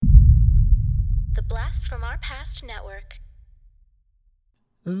The Blast from Our Past Network.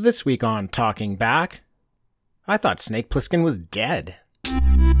 This week on Talking Back, I thought Snake Plissken was dead.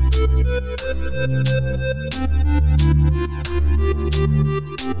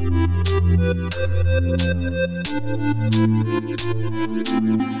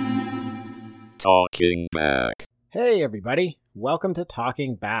 Talking Back. Hey everybody, welcome to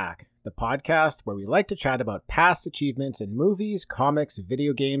Talking Back, the podcast where we like to chat about past achievements in movies, comics,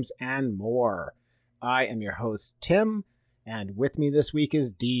 video games, and more. I am your host, Tim, and with me this week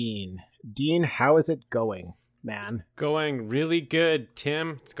is Dean. Dean, how is it going, man? Going really good,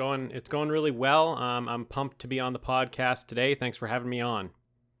 Tim. It's going really well. I'm pumped to be on the podcast today. Thanks for having me on.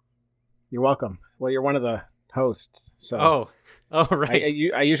 You're welcome. Well, you're one of the hosts, so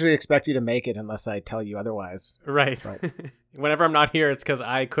right. I usually expect you to make it unless I tell you otherwise. Right. Whenever I'm not here, it's because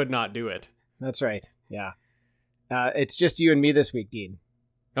I could not do it. That's right. Yeah. It's just you and me this week, Dean.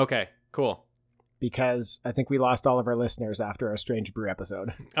 Okay, cool. Because I think we lost all of our listeners after our Strange Brew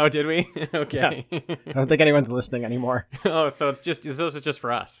episode. Oh, did we? Okay. Yeah. I don't think anyone's listening anymore. Oh, so this is just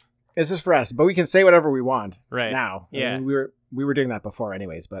for us. This is for us, but we can say whatever we want right now. Yeah. I mean, we were doing that before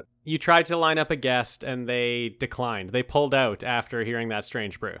anyways, but... You tried to line up a guest and they declined. They pulled out after hearing that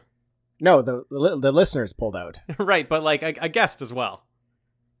Strange Brew. No, the listeners pulled out. Right, but like a guest as well.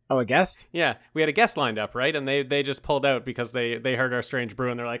 Oh, a guest? Yeah, we had a guest lined up, right? And they just pulled out because they heard our Strange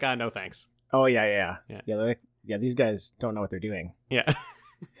Brew and they're like, no thanks. Oh, yeah. They're like, these guys don't know what they're doing. Yeah.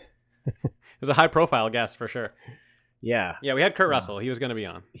 It was a high-profile guest, for sure. Yeah. Yeah, we had Kurt Russell. He was going to be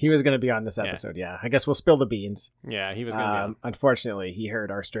on. He was going to be on this episode, yeah. I guess we'll spill the beans. Yeah, he was going to be on. Unfortunately, he heard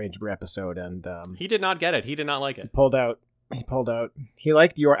our Strange Brew episode and... he did not get it. He did not like it. He pulled out. He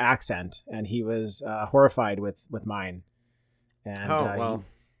liked your accent, and he was horrified with mine. And, well.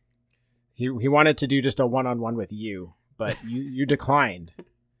 He wanted to do just a one-on-one with you, but you declined.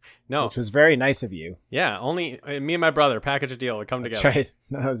 No. Which was very nice of you. Yeah, only me and my brother, package a deal, would come together. That's right.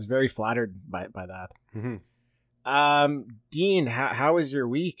 No, I was very flattered by that. Mm-hmm. Dean, how was your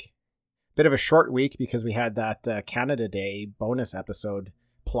week? Bit of a short week because we had that Canada Day bonus episode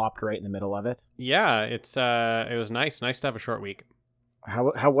plopped right in the middle of it. Yeah, it was nice to have a short week.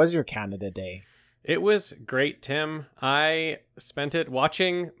 How was your Canada Day? It was great, Tim. I spent it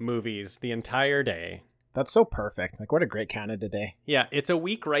watching movies the entire day. That's so perfect. Like, what a great Canada Day. Yeah, it's a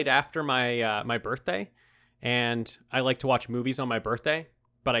week right after my my birthday, and I like to watch movies on my birthday,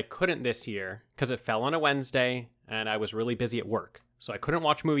 but I couldn't this year because it fell on a Wednesday, and I was really busy at work. So I couldn't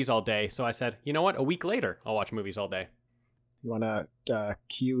watch movies all day, so I said, you know what, a week later, I'll watch movies all day. You want to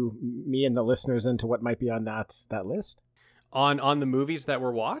cue me and the listeners into what might be on that list? On the movies that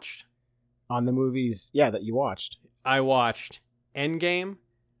were watched? On the movies, yeah, that you watched. I watched Endgame,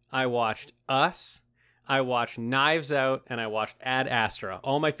 I watched Us, I watched Knives Out, and I watched Ad Astra.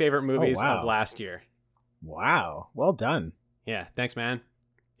 All my favorite movies of last year. Wow. Well done. Yeah. Thanks, man.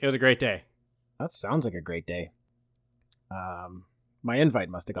 It was a great day. That sounds like a great day. My invite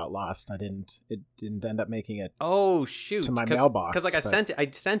must have got lost. It didn't end up making it. Oh, shoot. To my mailbox. Because I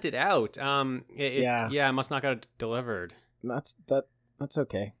sent it out. I must not got delivered. That's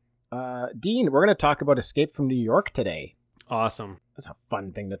okay. Dean, we're going to talk about Escape from New York today. Awesome. That's a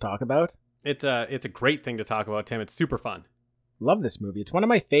fun thing to talk about. It's a great thing to talk about, Tim. It's super fun. Love this movie. It's one of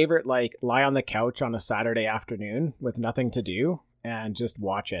my favorite, like, lie on the couch on a Saturday afternoon with nothing to do and just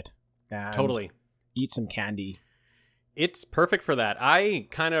watch it. And totally. Eat some candy. It's perfect for that. I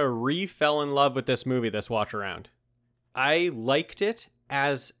kind of fell in love with this movie this watch around. I liked it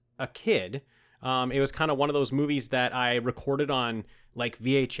as a kid. It was kind of one of those movies that I recorded on like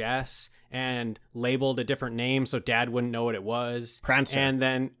VHS and labeled a different name so Dad wouldn't know what it was. Prancer. And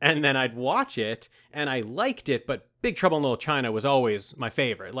then I'd watch it and I liked it, but Big Trouble in Little China was always my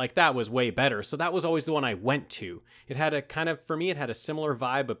favorite. Like, that was way better. So that was always the one I went to. It had a kind of, for me, it had a similar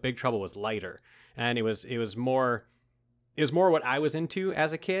vibe, but Big Trouble was lighter. And it was more what I was into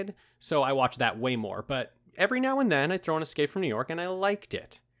as a kid. So I watched that way more. But every now and then I'd throw an Escape from New York and I liked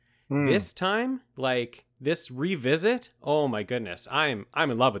it. This time, like this revisit, oh my goodness, I'm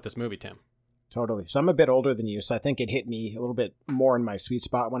in love with this movie, Tim. Totally. So I'm a bit older than you, so I think it hit me a little bit more in my sweet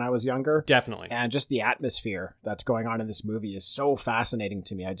spot when I was younger. Definitely. And just the atmosphere that's going on in this movie is so fascinating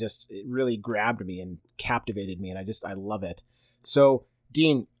to me. It really grabbed me and captivated me, and I love it. So,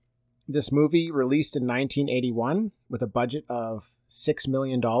 Dean, this movie released in 1981 with a budget of $6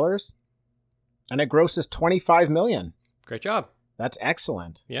 million, and it grosses $25 million. Great job. That's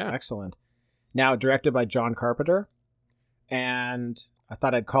excellent. Yeah. Excellent. Now, directed by John Carpenter, and I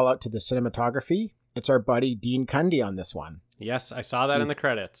thought I'd call out to the cinematography. It's our buddy Dean Cundy on this one. Yes, I saw that in the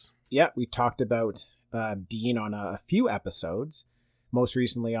credits. Yeah, we talked about Dean on a few episodes, most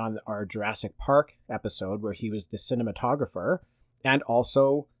recently on our Jurassic Park episode where he was the cinematographer and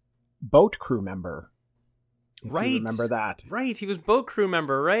also boat crew member. If you remember that. Right, he was boat crew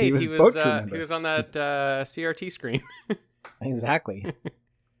member, right? He was boat crew member. He was on that CRT screen. Exactly.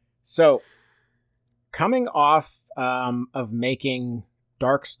 So, coming off of making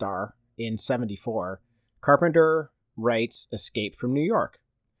Dark Star in 1974, Carpenter writes Escape from New York.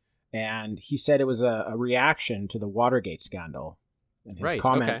 And he said it was a reaction to the Watergate scandal. And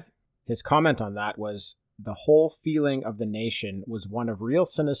his comment on that was, the whole feeling of the nation was one of real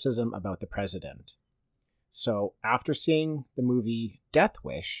cynicism about the president. So after seeing the movie Death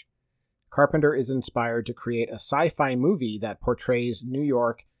Wish, Carpenter is inspired to create a sci-fi movie that portrays New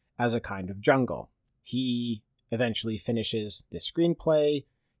York as a kind of jungle. He eventually finishes the screenplay.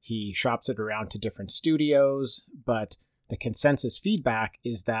 He shops it around to different studios, but the consensus feedback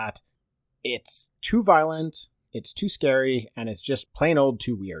is that it's too violent, it's too scary, and it's just plain old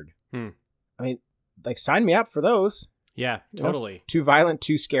too weird. I mean, like, sign me up for those. Yeah, totally. You know, too violent,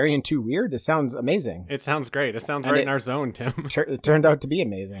 too scary, and too weird. It sounds amazing. It sounds great. It sounds right in our zone, Tim. It turned out to be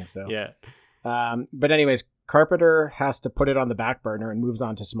amazing. So yeah. But anyways, Carpenter has to put it on the back burner and moves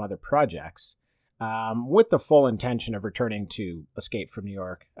on to some other projects with the full intention of returning to Escape from New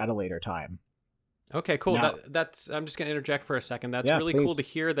York at a later time. Okay, cool. Now, That's. I'm just going to interject for a second. That's really please. cool to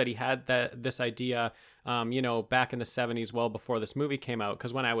hear that he had this idea, back in the 70s, well before this movie came out.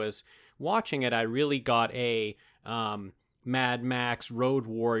 Because when I was watching it, I really got a Mad Max Road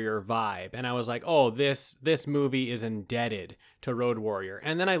Warrior vibe, and I was like, oh, this movie is indebted to Road Warrior.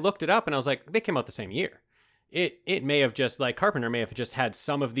 And then I looked it up, and I was like, they came out the same year. It may have just, like, Carpenter may have just had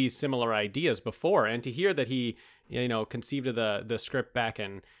some of these similar ideas before, and to hear that he conceived of the script back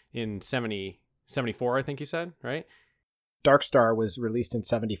in 74, I think you said, right? Dark Star was released in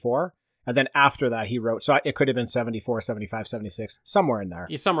 1974. And then after that, he wrote, so it could have been 74, 75, 76, somewhere in there.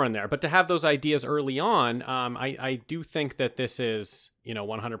 Yeah, somewhere in there. But to have those ideas early on, I do think that this is,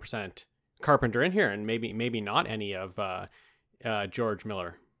 100% Carpenter in here, and maybe not any of George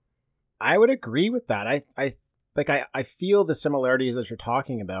Miller. I would agree with that. I feel the similarities that you're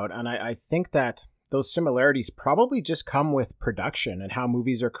talking about, and I think that those similarities probably just come with production and how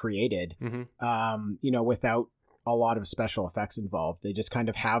movies are created, without a lot of special effects involved. They just kind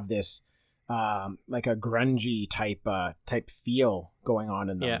of have this like a grungy type feel going on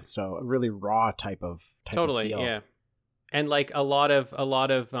in them. Yeah. So a really raw type of totally feel. Yeah. And like a lot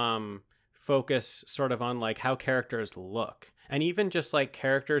of focus sort of on like how characters look, and even just like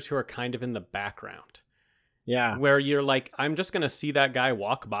characters who are kind of in the background. Yeah. Where you're like, I'm just going to see that guy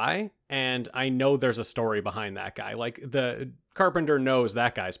walk by and I know there's a story behind that guy. Like, the Carpenter knows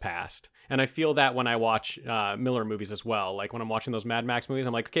that guy's past. And I feel that when I watch Miller movies as well. Like when I'm watching those Mad Max movies,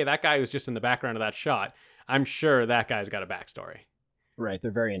 I'm like, okay, that guy who's just in the background of that shot, I'm sure that guy's got a backstory. Right.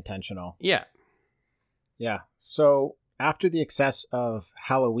 They're very intentional. Yeah. Yeah. So after the excess of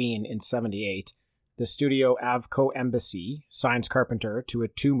Halloween in 1978, the studio Avco Embassy signs Carpenter to a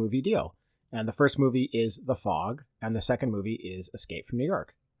 2-movie deal. And the first movie is The Fog, and the second movie is Escape from New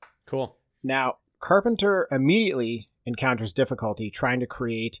York. Cool. Now, Carpenter immediately encounters difficulty trying to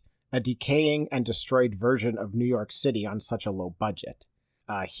create a decaying and destroyed version of New York City on such a low budget.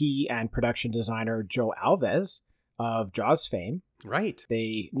 He and production designer Joe Alves of Jaws fame, right,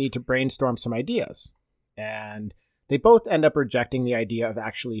 they need to brainstorm some ideas. And they both end up rejecting the idea of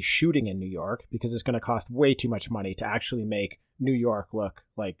actually shooting in New York because it's going to cost way too much money to actually make New York look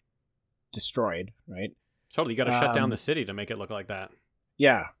like destroyed, right? Totally. You got to shut down the city to make it look like that.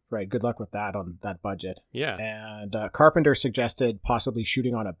 Yeah, right. Good luck with that on that budget. Yeah. And Carpenter suggested possibly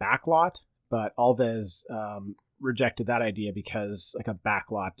shooting on a backlot, but Alves rejected that idea because like a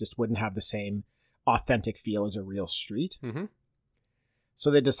backlot just wouldn't have the same authentic feel as a real street. Mm-hmm. So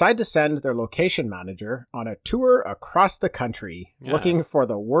they decide to send their location manager on a tour across the country, looking for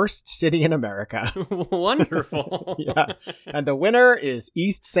the worst city in America. Wonderful. Yeah. And the winner is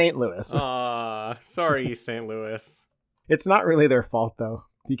East St. Louis. Sorry, East St. Louis. It's not really their fault, though,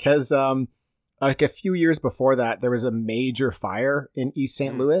 because like a few years before that, there was a major fire in East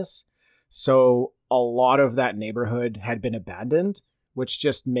St. Louis. So a lot of that neighborhood had been abandoned, which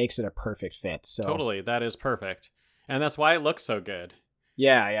just makes it a perfect fit. So totally. That is perfect. And that's why it looks so good.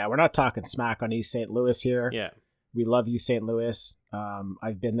 Yeah. We're not talking smack on East St. Louis here. Yeah. We love you, St. Louis.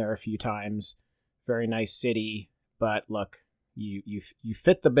 I've been there a few times. Very nice city. But look, you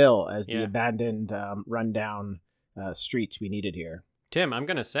fit the bill as the abandoned, rundown streets we needed here. Tim, I'm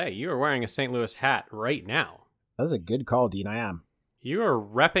going to say, you are wearing a St. Louis hat right now. That's a good call, Dean. I am. You are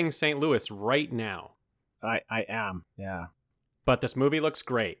repping St. Louis right now. I am, yeah. But this movie looks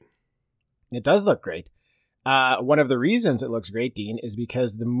great. It does look great. One of the reasons it looks great, Dean, is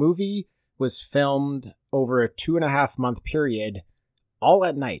because the movie was filmed over a 2.5-month period, all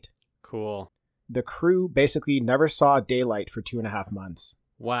at night. Cool. The crew basically never saw daylight for 2.5 months.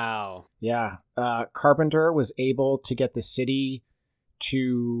 Wow. Yeah. Carpenter was able to get the city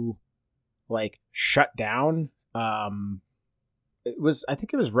to shut down. I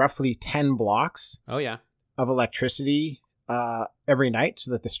think it was roughly 10 blocks Oh, yeah. of electricity every night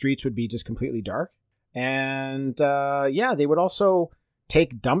so that the streets would be just completely dark. And they would also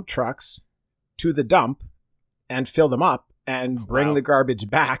take dump trucks to the dump and fill them up and bring the garbage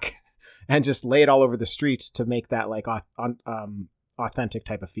back and just lay it all over the streets to make that authentic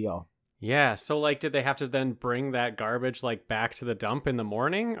type of feel. Yeah. So did they have to then bring that garbage back to the dump in the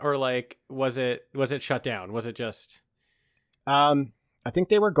morning, or was it shut down? Was it just? I think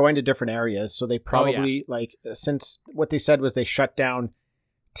they were going to different areas, so they probably since what they said was they shut down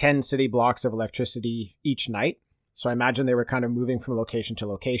 10 city blocks of electricity each night. So I imagine they were kind of moving from location to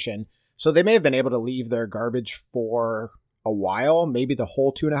location. So they may have been able to leave their garbage for a while, maybe the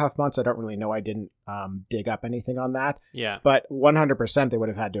whole 2.5 months. I don't really know. I didn't dig up anything on that. Yeah. But 100% they would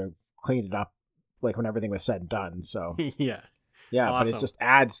have had to clean it up when everything was said and done. So yeah. Yeah, Awesome. but it just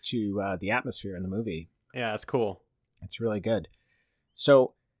adds to the atmosphere in the movie. Yeah, it's cool. It's really good.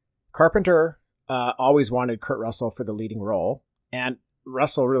 So Carpenter always wanted Kurt Russell for the leading role, and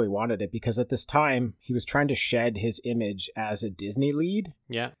Russell really wanted it because at this time he was trying to shed his image as a Disney lead.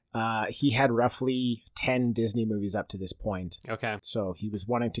 Yeah. He had roughly 10 Disney movies up to this point. Okay. So he was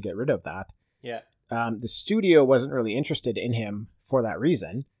wanting to get rid of that. Yeah. The studio wasn't really interested in him for that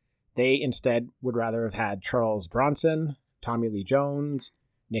reason. They instead would rather have had Charles Bronson, Tommy Lee Jones,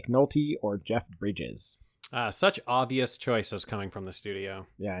 Nick Nolte, or Jeff Bridges. Such obvious choices coming from the studio.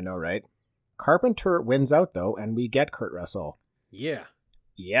 Yeah, I know, right? Carpenter wins out, though, and we get Kurt Russell. Yeah.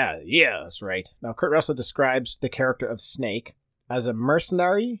 Yeah, that's right. Now, Kurt Russell describes the character of Snake as a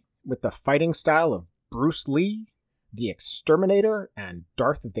mercenary with the fighting style of Bruce Lee, the Exterminator, and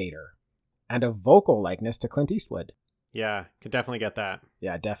Darth Vader, and a vocal likeness to Clint Eastwood. Yeah, could definitely get that.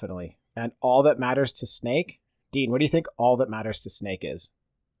 Yeah, definitely. And all that matters to Snake? Dean, what do you think all that matters to Snake is?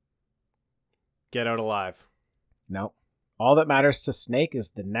 Get out alive. No. All that matters to Snake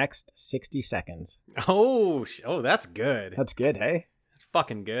is the next 60 seconds. Oh, that's good. That's good, hey? That's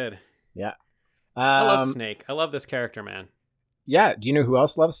fucking good. Yeah. I love Snake. I love this character, man. Yeah. Do you know who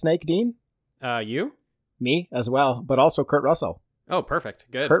else loves Snake, Dean? You? Me as well, but also Kurt Russell. Oh, perfect.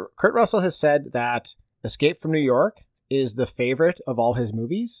 Good. Kurt Russell has said that Escape from New York is the favorite of all his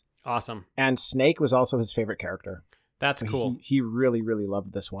movies. Awesome. And Snake was also his favorite character. That's so cool. He really, really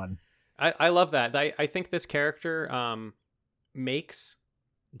loved this one. I love that. I think this character makes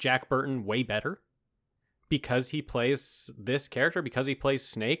Jack Burton way better because he plays this character, because he plays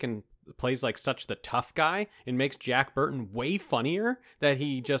Snake and plays such the tough guy. It makes Jack Burton way funnier that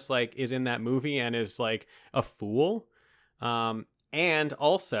he just is in that movie and is a fool. And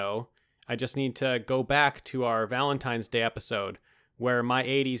also, I just need to go back to our Valentine's Day episode where my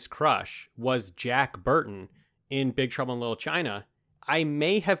 80s crush was Jack Burton in Big Trouble in Little China. I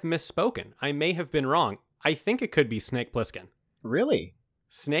may have misspoken. I may have been wrong. I think it could be Snake Plissken. Really?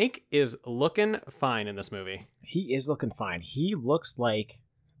 Snake is looking fine in this movie. He is looking fine. He looks like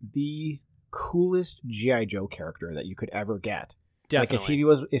the coolest G.I. Joe character that you could ever get. Definitely.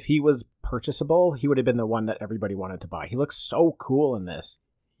 If he was purchasable, he would have been the one that everybody wanted to buy. He looks so cool in this.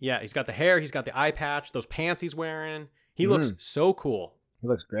 Yeah, he's got the hair, he's got the eye patch, those pants he's wearing. He looks so cool. He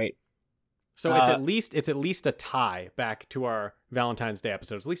looks great. So it's at least a tie back to our Valentine's Day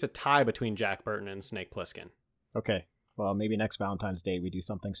episode. It's at least a tie between Jack Burton and Snake Plissken. Okay. Well, maybe next Valentine's Day we do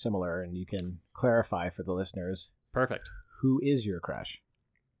something similar and you can clarify for the listeners. Perfect. Who is your crush?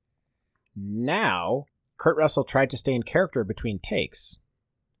 Now, Kurt Russell tried to stay in character between takes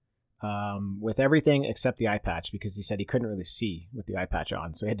with everything except the eye patch because he said he couldn't really see with the eye patch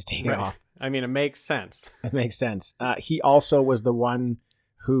on, so he had to take it off. I mean, it makes sense. It makes sense. He also was the one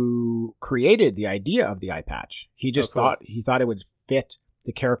who created the idea of the eye patch. He just thought it would fit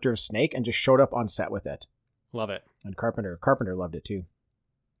the character of Snake and just showed up on set with it. Love it. And Carpenter loved it too.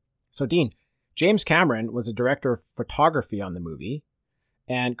 So Dean, James Cameron was a director of photography on the movie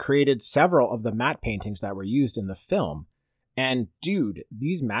and created several of the matte paintings that were used in the film. And dude,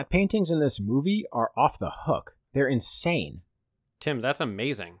 these matte paintings in this movie are off the hook. They're insane. Tim, that's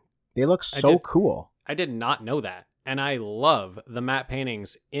amazing. They look so cool. I did not know that. And I love the matte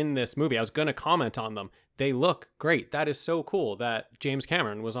paintings in this movie. I was going to comment on them. They look great. That is so cool that James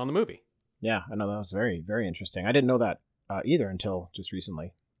Cameron was on the movie. Yeah, I know. That was very, very interesting. I didn't know that either until just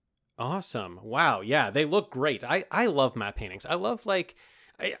recently. Awesome. Wow. Yeah, they look great. I love matte paintings. I love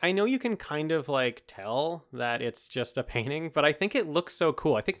I know you can kind of like tell that it's just a painting, but I think it looks so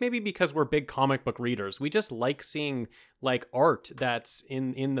cool. I think maybe because we're big comic book readers, we just like seeing like art that's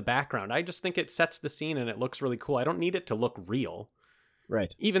in the background. I just think it sets the scene and it looks really cool. I don't need it to look real.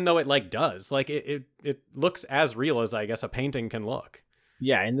 Right. Even though it like does. Like it looks as real as I guess a painting can look.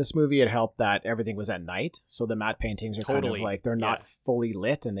 Yeah, in this movie, it helped that everything was at night, so the matte paintings are kind of Totally. like they're not Yeah. fully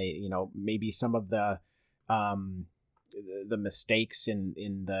lit, and they, maybe some of the mistakes in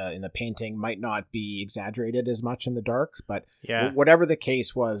the painting might not be exaggerated as much in the darks, but Yeah. whatever the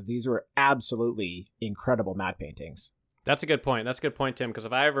case was, these were absolutely incredible matte paintings. That's a good point. That's a good point, Tim, because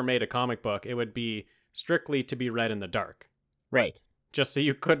if I ever made a comic book, it would be strictly to be read in the dark, Right. just so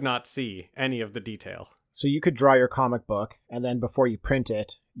you could not see any of the detail. So you could draw your comic book, and then before you print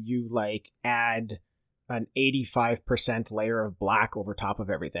it, you like add an 85% layer of black over top of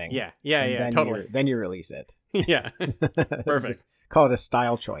everything. Yeah, And then totally. Then you release it. Yeah, perfect. Just call it a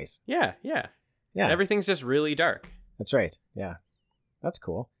style choice. yeah. Yeah, Everything's just really dark. that's right. Yeah, that's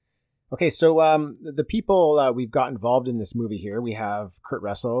cool. Okay, so the people we've got involved in this movie here, we have Kurt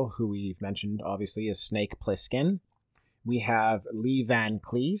Russell, who we've mentioned obviously as Snake Plissken. We have Lee Van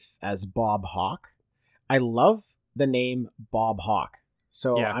Cleef as Bob Hawke. I love the name Bob Hawke,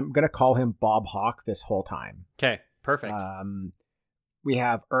 so Yeah. I'm gonna call him Bob Hawke this whole time. Okay, perfect. We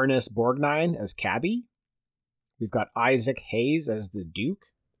have Ernest Borgnine as Cabby. We've got Isaac Hayes as the Duke.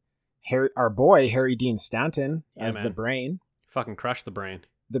 Our boy Harry Dean Stanton Yeah, as the man. Brain. Fucking crush the brain.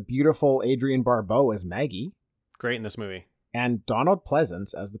 The beautiful Adrienne Barbeau as Maggie. Great in this movie. And Donald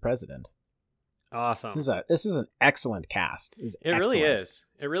Pleasance as the President. Awesome. This is an excellent cast. It really is.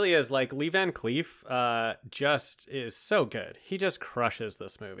 It really is. Like Lee Van Cleef just is so good. He just crushes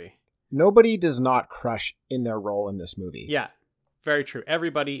this movie. Nobody does not crush in their role in this movie. Yeah, very true.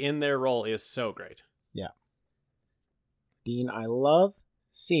 Everybody in their role is so great. Yeah. Dean, I love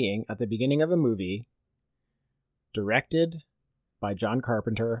seeing at the beginning of a movie directed by John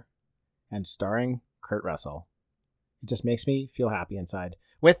Carpenter and starring Kurt Russell. It just makes me feel happy inside,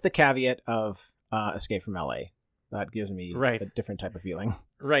 with the caveat of Escape from LA. That gives me Right. a different type of feeling.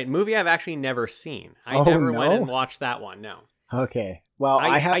 Right, movie I've actually never seen. I Oh, never went no? and watched that one. No. Okay. Well,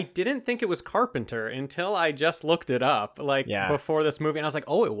 I didn't think it was Carpenter until I just looked it up, like Yeah. before this movie, and I was like,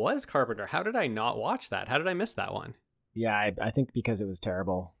 "Oh, it was Carpenter." How did I not watch that? How did I miss that one? Yeah, I think because it was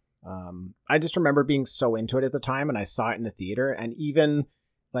terrible. I just remember being so into it at the time, and I saw it in the theater, and even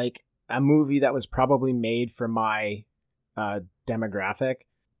like a movie that was probably made for my demographic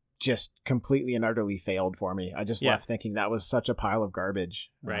just completely and utterly failed for me. I just Yeah. left thinking that was such a pile of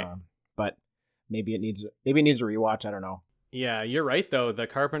garbage. Right. But maybe it needs a rewatch. I don't know. Yeah, you're right though. The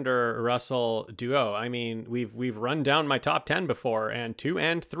Carpenter Russell duo. I mean, we've run down my top 10 before, and 2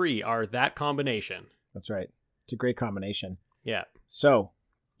 and 3 are that combination. That's right. It's a great combination. Yeah. So,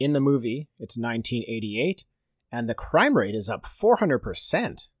 in the movie, it's 1988, and the crime rate is up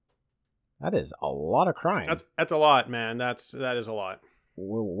 400%. That is a lot of crime. That's a lot, man. That is a lot.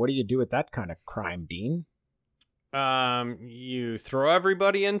 What do you do with that kind of crime, Dean? You throw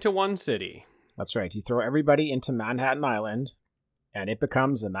everybody into one city. That's right. You throw everybody into Manhattan Island, and it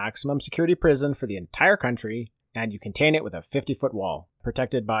becomes a maximum security prison for the entire country, and you contain it with a 50-foot wall,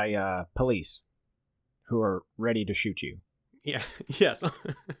 protected by police who are ready to shoot you. Yeah. Yes.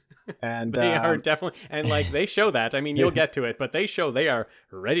 And They are definitely, and like they show that. I mean, you'll get to it, but they show they are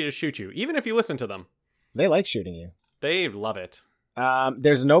ready to shoot you, even if you listen to them. they like shooting you. They love it.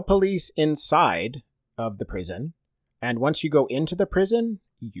 There's no police inside of the prison, and once you go into the prison,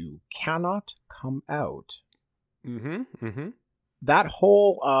 you cannot come out. Mm-hmm. Mm-hmm. That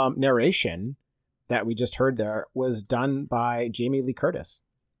whole narration that we just heard there was done by Jamie Lee Curtis,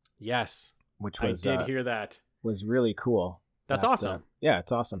 Yes, which I was did hear that. was really cool. That's That, awesome. yeah,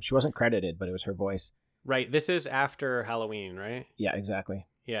 it's awesome. She wasn't credited, but it was her voice. Right. This is after Halloween, right? Yeah, exactly.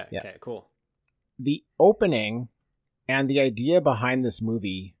 Yeah. Yeah. Okay. Cool. The opening and the idea behind this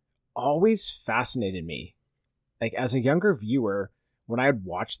movie always fascinated me. Like, as a younger viewer, when I would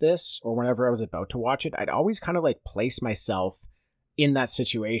watch this or whenever I was about to watch it, I'd always kind of like place myself in that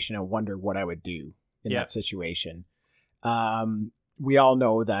situation and wonder what I would do in Yeah. that situation. We all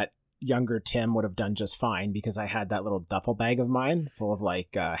know that younger Tim would have done just fine because I had that little duffel bag of mine full of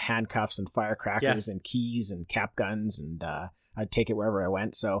like handcuffs and firecrackers Yes. and keys and cap guns, and I'd take it wherever I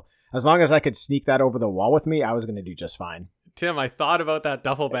went. So as long as I could sneak that over the wall with me, I was going to do just fine. Tim, I thought about that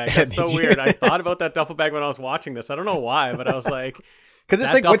duffel bag. That's so Did you? weird. I thought about that duffel bag when I was watching this. I don't know why, but I was like, Because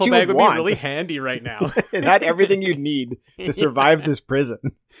it's that like what duffel you bag would would want. be really handy right now. It had everything you need to survive this prison.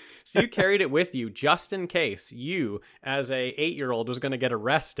 So you carried it with you just in case you, as a 8-year-old, was going to get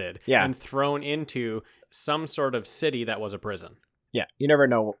arrested Yeah. and thrown into some sort of city that was a prison. Yeah, you never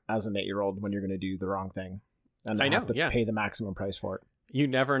know as an 8-year-old when you're going to do the wrong thing and I know, have to yeah. pay the maximum price for it. You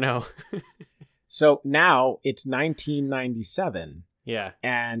never know. So now it's 1997, Yeah.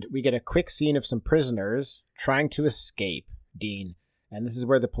 and we get a quick scene of some prisoners trying to escape, Dean. And this is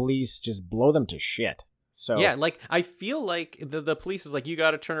where the police just blow them to shit. So Yeah, like, I feel like the police is like, you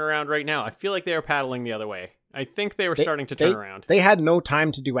got to turn around right now. I feel like they were paddling the other way. I think they were starting to turn around. They had no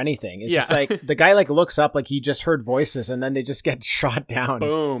time to do anything. It's just like the guy like looks up like he just heard voices, and then they just get shot down.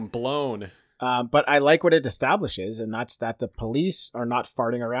 Boom, blown. But I like what it establishes, and that's that the police are not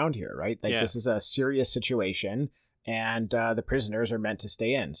farting around here, right? Like Yeah. this is a serious situation, and the prisoners are meant to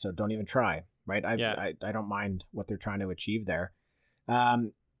stay in, so don't even try, right? I don't mind what they're trying to achieve there.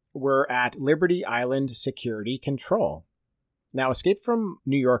 We're at Liberty Island Security Control. Now, Escape from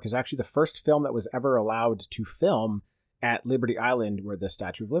New York is actually the first film that was ever allowed to film at Liberty Island, where the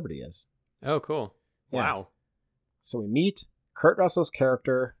Statue of Liberty is. Oh, cool. Yeah. Wow. So we meet Kurt Russell's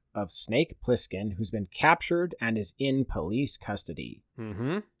character of Snake Plissken, who's been captured and is in police custody.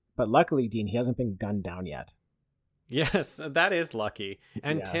 Mm-hmm. But luckily, Dean, he hasn't been gunned down yet. Yes, that is lucky.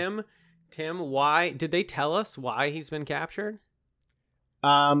 And Yeah. Tim, why did they tell us why he's been captured?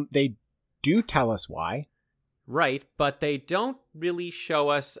 They do tell us why. Right, but they don't really show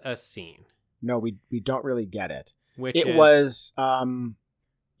us a scene. No, we don't really get it. Which It was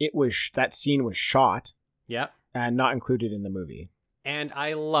that scene was shot Yep. and not included in the movie. And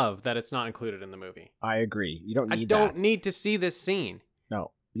I love that it's not included in the movie. I agree. You don't need I don't that. need to see this scene.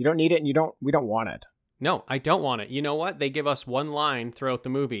 No, you don't need it, and we don't want it. No, I don't want it. You know what? They give us one line throughout the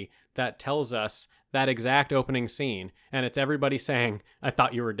movie that tells us that exact opening scene, and it's everybody saying, "I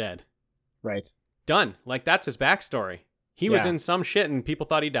thought you were dead." Right. Done. Like, that's his backstory. He was Yeah. in some shit and people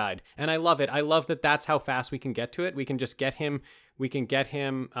thought he died. And I love it. I love that that's how fast we can get to it. We can just get him,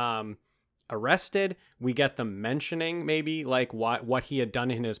 arrested. We get them mentioning maybe like what he had done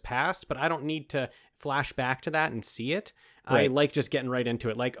in his past, but I don't need to flash back to that and see it. I Right. like just getting right into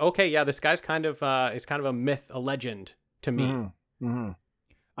it. Like, okay, yeah, this guy's kind of a myth, a legend to me. Mm-hmm. Mm-hmm.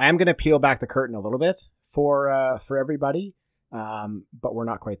 I am going to peel back the curtain a little bit for everybody, but we're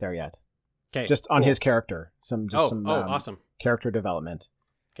not quite there yet. Okay. Just on cool. his character, some awesome. character development.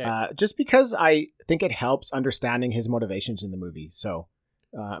 Okay. Just because I think it helps understanding his motivations in the movie, so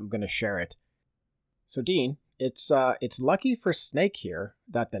I'm going to share it. So, Dean, it's lucky for Snake here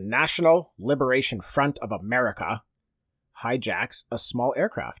that the National Liberation Front of America hijacks a small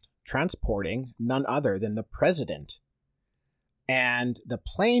aircraft transporting none other than the president. And the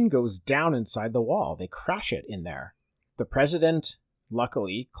plane goes down inside the wall. They crash it in there. The president,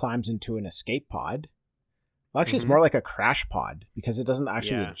 luckily, climbs into an escape pod. Well, actually, It's more like a crash pod because it doesn't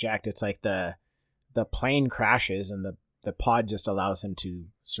actually eject. It's like the plane crashes and the pod just allows him to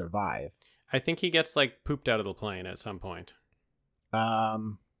survive. I think he gets like pooped out of the plane at some point.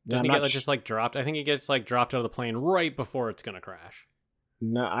 Doesn't Doesn't he get just like dropped? I think he gets like dropped out of the plane right before it's gonna crash.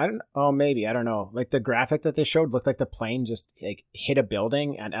 No, I don't. Oh, maybe, I don't know. Like the graphic that they showed looked like the plane just like hit a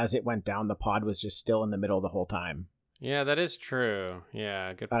building, and as it went down, the pod was just still in the middle the whole time. Yeah, that is true.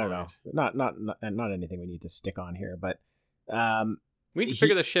 Yeah, good point. I don't know. Not anything we need to stick on here, but we need to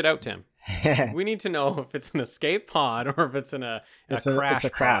figure this shit out, Tim. We need to know if it's an escape pod or if it's in a crash. It's a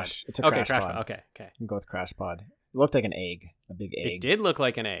crash. Pod. It's a crash crash pod. pod. Okay. You can go with crash pod. It looked like an egg, a big egg. It did look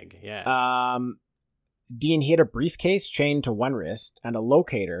like an egg. Yeah. Dean, he had a briefcase chained to one wrist and a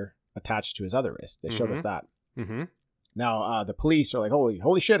locator attached to his other wrist. They showed us that. Mm-hmm. Now, the police are like,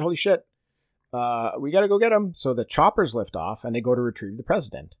 holy shit. We got to go get him. So the choppers lift off and they go to retrieve the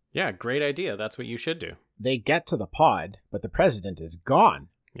president. Yeah, great idea. That's what you should do. They get to the pod, but the president is gone.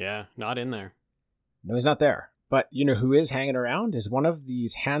 Yeah, not in there. No, he's not there. But you know who is hanging around is one of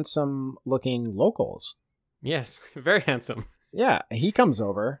these handsome looking locals. Yes, very handsome. Yeah, he comes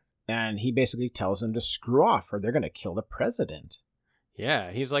over and he basically tells them to screw off or they're going to kill the president.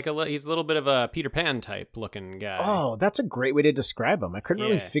 Yeah, he's like he's a little bit of a Peter Pan type looking guy. Oh, that's a great way to describe him. I couldn't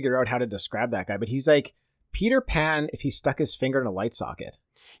really figure out how to describe that guy, but he's like Peter Pan if he stuck his finger in a light socket.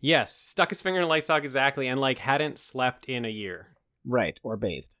 Yes, stuck his finger in a light socket, exactly, and like hadn't slept in a year. Right, or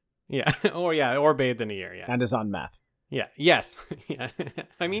bathed. Yeah, or bathed in a year, yeah. And is on meth. Yeah, yes. Yeah.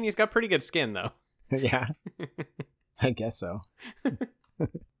 I mean, he's got pretty good skin, though. Yeah, I guess so.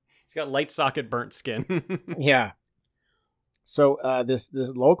 He's got light socket burnt skin. Yeah. So this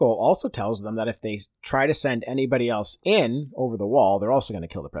local also tells them that if they try to send anybody else in over the wall, they're also going to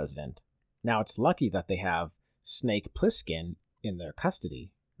kill the president. Now, it's lucky that they have Snake Plissken in their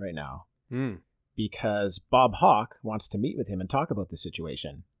custody right now because Bob Hawke wants to meet with him and talk about the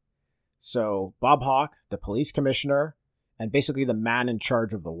situation. So Bob Hawke, the police commissioner, and basically the man in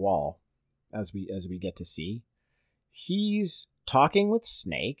charge of the wall, as we get to see, he's talking with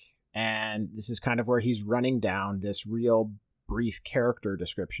Snake, and this is kind of where he's running down this real brief character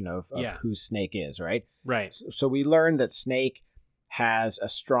description of who Snake is, right? Right. So we learn that Snake has a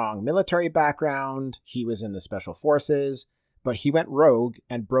strong military background. He was in the Special Forces, but he went rogue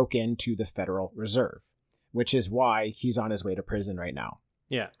and broke into the Federal Reserve, which is why he's on his way to prison right now.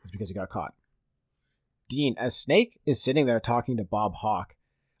 Yeah. It's because he got caught. Dean, as Snake is sitting there talking to Bob Hawke,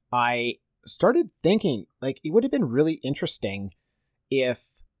 I started thinking, like, it would have been really interesting if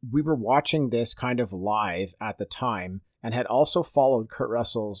we were watching this kind of live at the time and had also followed Kurt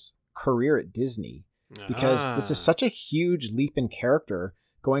Russell's career at Disney, because this is such a huge leap in character,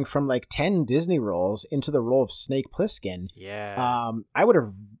 going from like 10 Disney roles into the role of Snake Plissken. Yeah. I would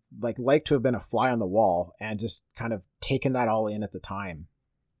have liked to have been a fly on the wall and just kind of taken that all in at the time.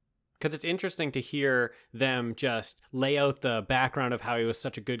 Because it's interesting to hear them just lay out the background of how he was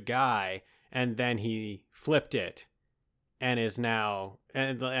such a good guy, and then he flipped it and is now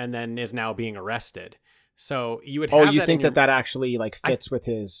and then is now being arrested. So you would have you think that actually fits with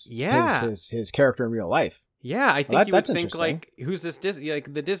his character in real life? Yeah, I think you would think like, who's this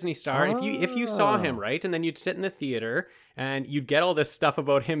the Disney star? Oh. If you saw him, right, and then you'd sit in the theater and you'd get all this stuff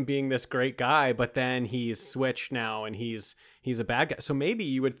about him being this great guy, but then he's switched now and he's a bad guy. So maybe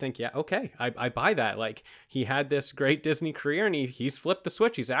you would think, yeah, okay, I buy that. Like, he had this great Disney career and he's flipped the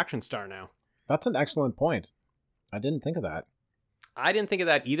switch. He's action star now. That's an excellent point. I didn't think of that. I didn't think of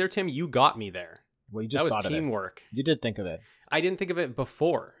that either, Tim. You got me there. Well, you just thought of it. That was teamwork. You did think of it. I didn't think of it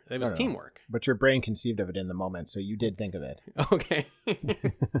before. It was teamwork. But your brain conceived of it in the moment, so you did think of it. Okay.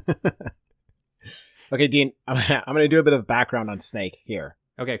 Okay, Dean, I'm going to do a bit of background on Snake here.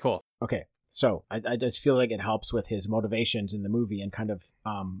 Okay, cool. Okay, so I just feel like it helps with his motivations in the movie and kind of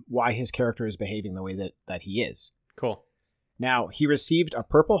why his character is behaving the way that he is. Cool. Now, he received a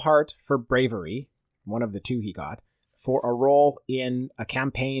Purple Heart for bravery, one of the two he got, for a role in a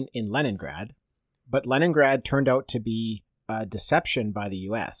campaign in Leningrad. But Leningrad turned out to be a deception by the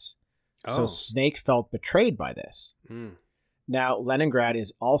U.S. So Snake felt betrayed by this. Mm. Now, Leningrad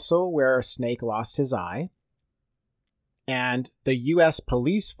is also where Snake lost his eye. And the U.S.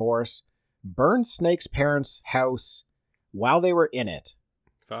 police force burned Snake's parents' house while they were in it.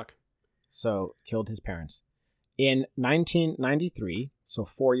 Fuck. So, killed his parents. In 1993, so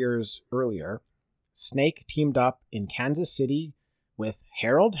 4 years earlier, Snake teamed up in Kansas City with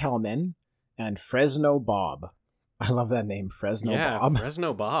Harold Hellman and Fresno Bob. I love that name, Fresno Bob.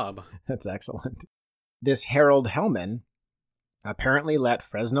 Fresno Bob. That's excellent. This Harold Hellman apparently let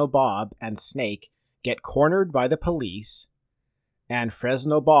Fresno Bob and Snake get cornered by the police, and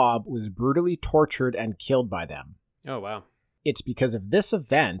Fresno Bob was brutally tortured and killed by them. Oh, wow. It's because of this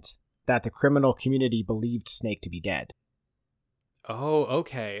event that the criminal community believed Snake to be dead. Oh,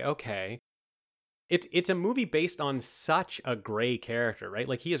 okay. It's a movie based on such a gray character, right?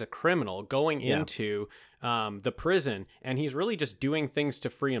 Like, he is a criminal going into the prison, and he's really just doing things to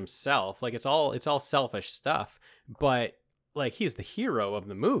free himself. Like, it's all selfish stuff, but like, he's the hero of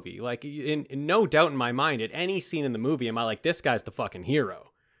the movie. Like, in no doubt in my mind, at any scene in the movie, am I like, this guy's the fucking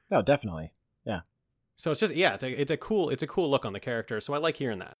hero? Oh, definitely. Yeah. So it's just, it's a cool look on the character. So I like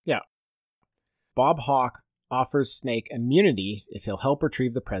hearing that. Yeah. Bob Hawke offers Snake immunity if he'll help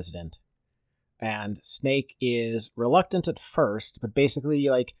retrieve the president. And Snake is reluctant at first, but basically,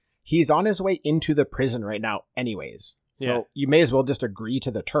 like, he's on his way into the prison right now anyways. So you may as well just agree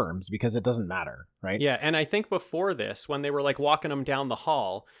to the terms because it doesn't matter, right? Yeah, and I think before this, when they were like walking him down the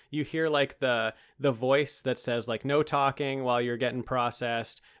hall, you hear like the voice that says like, no talking while you're getting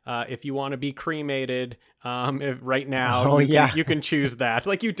processed. If you want to be cremated right now, you can choose that.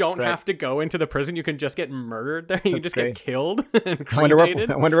 Like, you don't have to go into the prison. You can just get murdered there. You just get killed and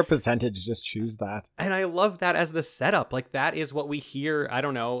cremated. I wonder what percentage just choose that. And I love that as the setup. Like, that is what we hear. I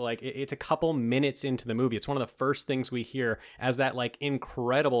don't know, like, it's a couple minutes into the movie. It's one of the first things we hear as that like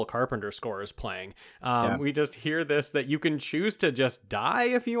incredible Carpenter score is playing. We just hear this, that you can choose to just die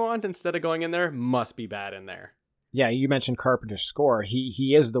if you want instead of going in there. Must be bad in there. Yeah, you mentioned Carpenter's score.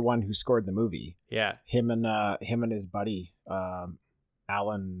 He is the one who scored the movie. Yeah, him and his buddy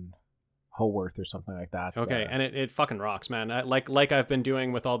Alan Howarth or something like that. Okay, and it fucking rocks, man. Like I've been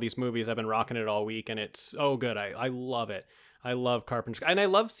doing with all these movies, I've been rocking it all week, and it's so good. I love it. I love Carpenter, and I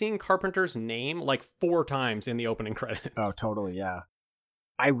love seeing Carpenter's name like 4 times in the opening credits. Oh, totally, yeah.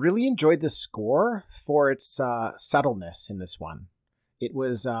 I really enjoyed the score for its subtleness in this one. It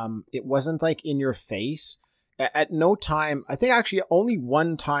wasn't like in your face. At no time, I think actually only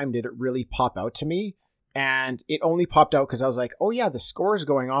one time did it really pop out to me. And it only popped out because I was like, oh yeah, the score is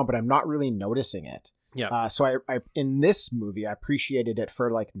going on, but I'm not really noticing it. Yeah. So I in this movie, I appreciated it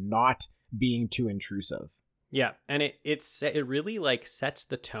for like not being too intrusive. Yeah, and it really like sets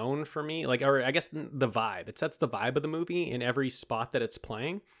the tone for me, like, or I guess the vibe. It sets the vibe of the movie in every spot that it's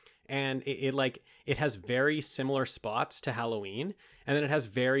playing, and it has very similar spots to Halloween, and then it has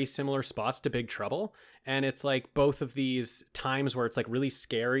very similar spots to Big Trouble, and it's like both of these times where it's like really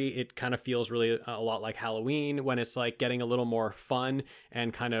scary. It kind of feels really a lot like Halloween. When it's like getting a little more fun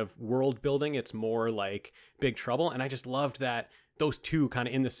and kind of world building, it's more like Big Trouble, and I just loved that those two kind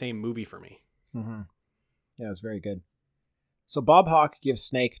of in the same movie for me. Mm-hmm. Yeah, it was very good. So Bob Hawke gives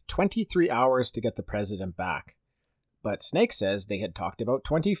Snake 23 hours to get the president back. But Snake says they had talked about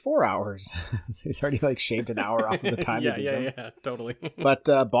 24 hours. So he's already like shaved an hour off of the time. Yeah, totally. But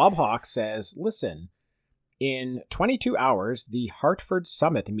Bob Hawke says, listen, in 22 hours, the Hartford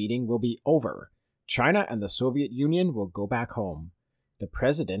Summit meeting will be over. China and the Soviet Union will go back home. The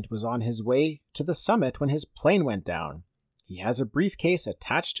president was on his way to the summit when his plane went down. He has a briefcase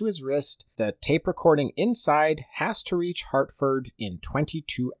attached to his wrist. The tape recording inside has to reach Hartford in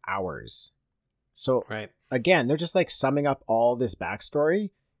 22 hours. So, right. Again, they're just like summing up all this backstory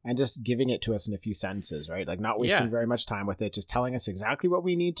and just giving it to us in a few sentences, right? Like not wasting very much time with it, just telling us exactly what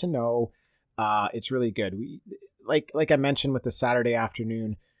we need to know. It's really good. We like I mentioned with the Saturday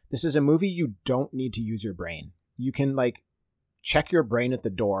afternoon, this is a movie you don't need to use your brain. You can like check your brain at the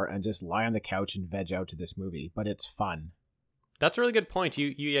door and just lie on the couch and veg out to this movie, but it's fun. That's a really good point.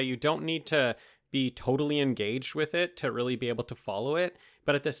 You don't need to be totally engaged with it to really be able to follow it.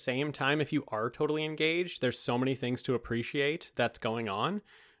 But at the same time, if you are totally engaged, there's so many things to appreciate that's going on.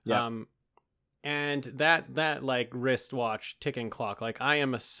 Yeah. And that like wristwatch ticking clock, like I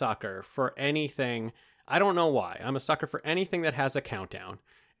am a sucker for anything. I don't know why. I'm a sucker for anything that has a countdown.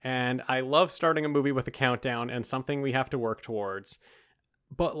 And I love starting a movie with a countdown and something we have to work towards.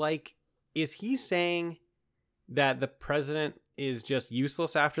 But like, is he saying that the president is just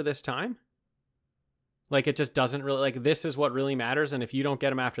useless after this time? Like it just doesn't really, like this is what really matters, and if you don't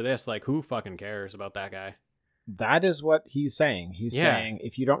get him after this, like who fucking cares about that guy? That is what he's saying. He's saying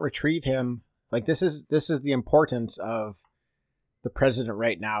if you don't retrieve him, like this is the importance of the president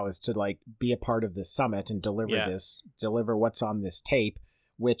right now is to like be a part of this summit and deliver what's on this tape,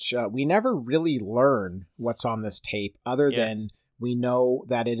 which we never really learn what's on this tape other than we know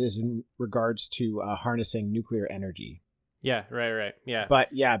that it is in regards to harnessing nuclear energy. Yeah, right. Yeah. But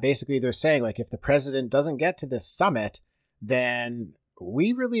yeah, basically they're saying like if the president doesn't get to this summit, then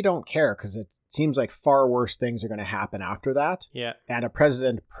we really don't care because it seems like far worse things are going to happen after that. Yeah. And a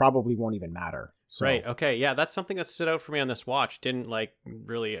president probably won't even matter. So, right. Okay. Yeah, that's something that stood out for me on this watch. Didn't like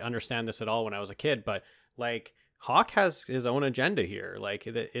really understand this at all when I was a kid, but like Hawke has his own agenda here. Like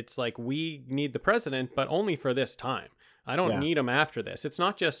it's like we need the president, but only for this time. I don't need him after this. It's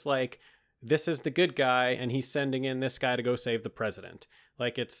not just like this is the good guy and he's sending in this guy to go save the president.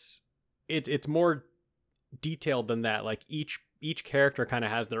 Like it's more detailed than that. Like each character kind of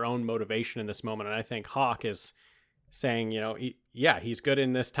has their own motivation in this moment. And I think Hawke is saying, he's good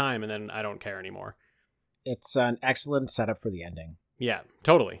in this time and then I don't care anymore. It's an excellent setup for the ending. Yeah,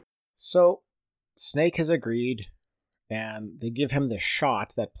 totally. So Snake has agreed and they give him the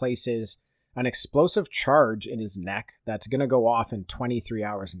shot that places an explosive charge in his neck that's going to go off in 23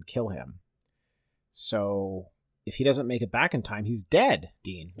 hours and kill him. So if he doesn't make it back in time, he's dead,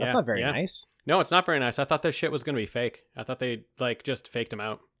 Dean. That's not very nice. No, it's not very nice. I thought this shit was going to be fake. I thought they like just faked him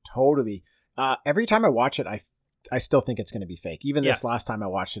out. Totally. Every time I watch it, I still think it's going to be fake. Even this last time I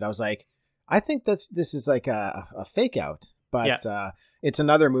watched it, I was like, I think this is like a fake out. But it's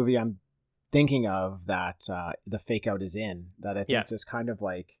another movie I'm thinking of that the fake out is in that I think just kind of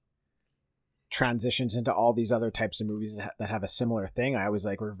like transitions into all these other types of movies that have a similar thing. I always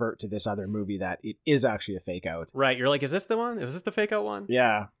like revert to this other movie that it is actually a fake out. Right. You're like, is this the one? Is this the fake out one?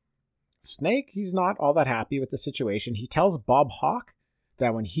 Yeah. Snake, he's not all that happy with the situation. He tells Bob Hawke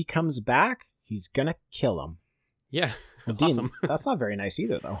that when he comes back, he's gonna kill him. Yeah. Dean, that's not very nice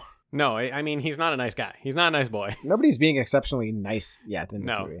either, though. No, I mean, he's not a nice guy. He's not a nice boy. Nobody's being exceptionally nice yet in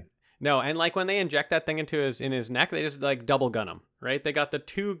this movie. No, and like when they inject that thing in his neck, they just like double gun him, right? They got the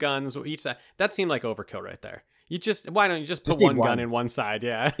two guns each side. That seemed like overkill right there. Why don't you just put one gun in one side?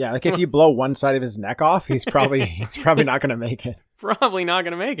 Yeah. Yeah, like if you blow one side of his neck off, he's probably not going to make it. Probably not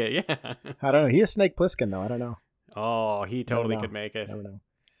going to make it, yeah. I don't know. He is Snake Plissken, though. I don't know. Oh, he totally could make it. I don't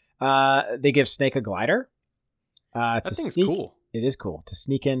know. They give Snake a glider. That thing's cool. It is cool to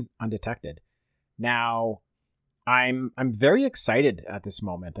sneak in undetected. Now, I'm very excited at this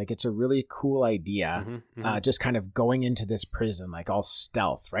moment. Like it's a really cool idea. Just kind of going into this prison, like all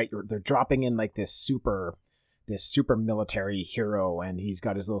stealth, right? They're dropping in like this super military hero, and he's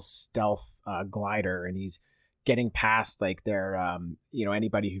got his little stealth glider, and he's getting past like their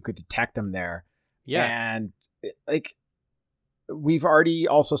anybody who could detect him there. Yeah. And like, we've already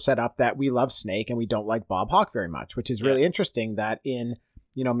also set up that we love Snake and we don't like Bob Hawke very much, which is really interesting that in,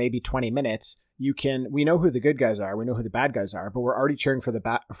 maybe 20 minutes, we know who the good guys are, we know who the bad guys are, but we're already cheering for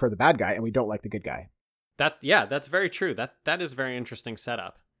the bad guy and we don't like the good guy. That's very true. That is a very interesting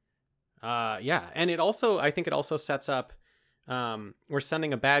setup. And I think it also sets up, we're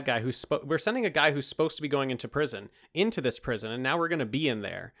sending a bad guy we're sending a guy who's supposed to be going into this prison, and now we're going to be in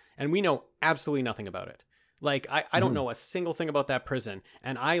there, and we know absolutely nothing about it. Like, I don't know a single thing about that prison,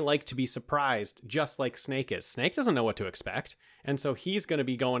 and I like to be surprised just like Snake is. Snake doesn't know what to expect, and so he's going to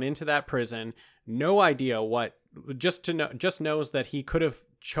be going into that prison, no idea what, just knows that he could have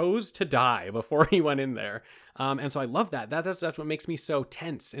chose to die before he went in there. And so I love that. That's what makes me so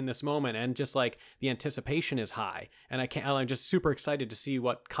tense in this moment, and just like the anticipation is high, and I'm just super excited to see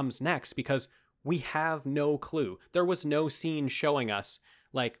what comes next, because we have no clue. There was no scene showing us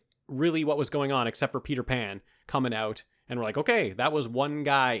like really what was going on except for Peter Pan coming out, and we're like, okay, that was one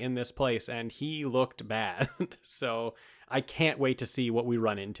guy in this place and he looked bad. So I can't wait to see what we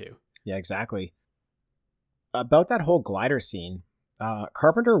run into. Yeah, exactly. About that whole glider scene,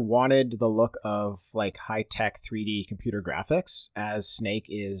 Carpenter wanted the look of like high-tech 3D computer graphics as Snake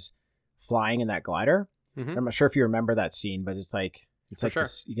is flying in that glider. Mm-hmm. I'm not sure if you remember that scene, but it's like sure.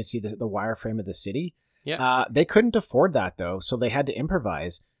 You can see the wireframe of the city. Yeah. They couldn't afford that though, so they had to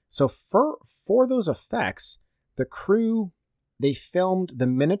improvise. So for those effects, the crew, they filmed the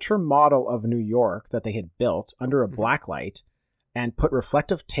miniature model of New York that they had built under a black light and put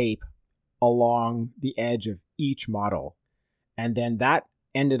reflective tape along the edge of each model. And then that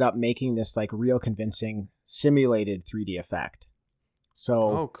ended up making this like real convincing simulated 3D effect. So,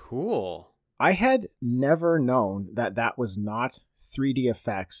 oh, cool. I had never known that was not 3D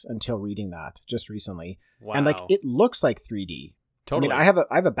effects until reading that just recently. Wow. And like, it looks like 3D. Totally. I mean,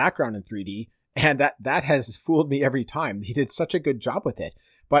 I have a background in 3D, and that has fooled me every time. He did such a good job with it.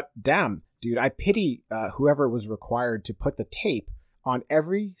 But damn, dude, I pity whoever was required to put the tape on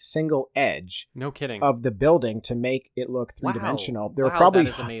every single edge. No kidding. Of the building to make it look three-dimensional. Wow. There were probably that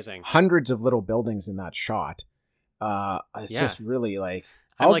is amazing. Hundreds of little buildings in that shot. It's just really like...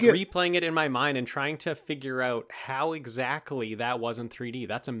 I'm replaying it in my mind and trying to figure out how exactly that was in 3D.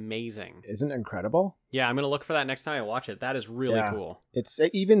 That's amazing. Isn't it incredible? Yeah, I'm going to look for that next time I watch it. That is really cool. It's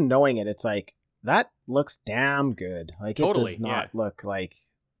even knowing it, it's like, that looks damn good. Like, totally, it does not look like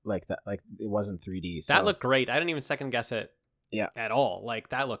that, like it wasn't 3D. So. That looked great. I didn't even second guess it at all. Like,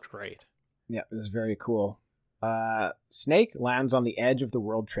 that looked great. Yeah, it was very cool. Snake lands on the edge of the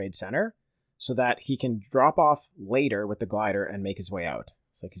World Trade Center so that he can drop off later with the glider and make his way out.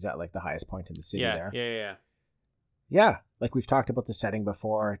 Like, he's at like the highest point in the city there. Yeah. Like, we've talked about the setting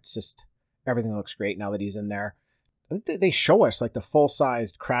before. It's just, everything looks great now that he's in there. They show us like the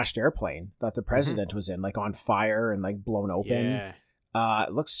full-sized crashed airplane that the president was in, like on fire and like blown open. Yeah.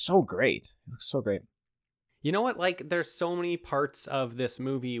 It looks so great. You know what? Like, there's so many parts of this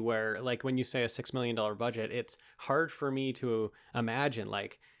movie where, like, when you say a $6 million budget, it's hard for me to imagine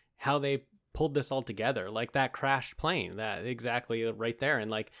like how they pulled this all together, like that crashed plane, that exactly right there, and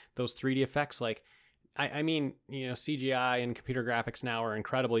like those 3D effects. Like, I mean, CGI and computer graphics now are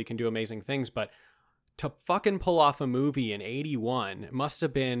incredible. You can do amazing things, but to fucking pull off a movie in 81 must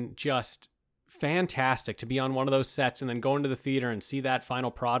have been just fantastic, to be on one of those sets and then go into the theater and see that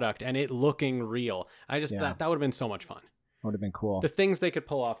final product and it looking real. That would have been so much fun. Would have been cool. The things they could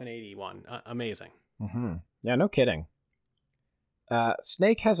pull off in 81, amazing. Mm-hmm. Yeah, no kidding.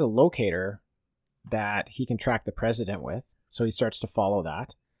 Snake has a locator that he can track the president with, so he starts to follow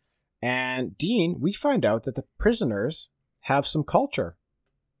that. And Dean, we find out that the prisoners have some culture.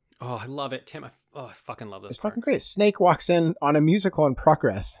 Oh, I love it, Tim. I fucking love this. It's fucking great. Snake walks in on a musical in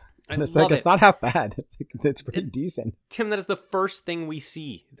progress. And it's it's not half bad. It's pretty decent. Tim, that is the first thing we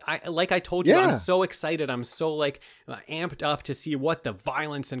see. I told you, I'm so excited. I'm so amped up to see what the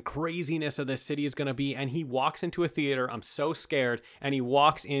violence and craziness of this city is going to be. And he walks into a theater. I'm so scared. And he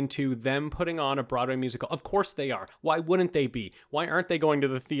walks into them putting on a Broadway musical. Of course they are. Why wouldn't they be? Why aren't they going to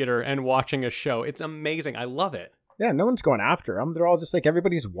the theater and watching a show? It's amazing. I love it. Yeah, no one's going after them. They're all just like,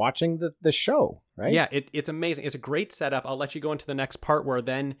 everybody's watching the show, right? Yeah, it's amazing. It's a great setup. I'll let you go into the next part where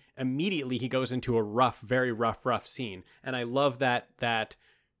then immediately he goes into a very rough scene. And I love that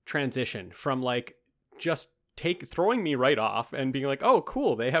transition from like just throwing me right off and being like, oh,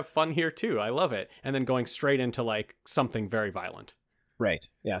 cool, they have fun here too. I love it. And then going straight into like something very violent. Right.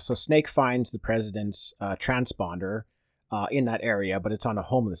 Yeah. So Snake finds the president's transponder in that area, but it's on a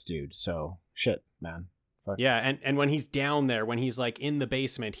homeless dude. So shit, man. Fuck. Yeah, and when he's down there, when he's like in the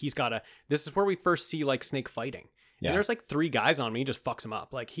basement, this is where we first see like Snake fighting. Yeah. And there's like 3 guys on me, he just fucks him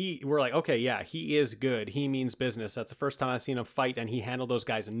up. Like we're like, okay, yeah, he is good. He means business. That's the first time I've seen him fight, and he handled those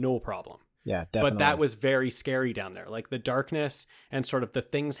guys no problem. Yeah, definitely. But that was very scary down there. Like the darkness and sort of the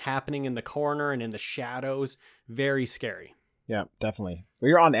things happening in the corner and in the shadows, very scary. Yeah, definitely. Well,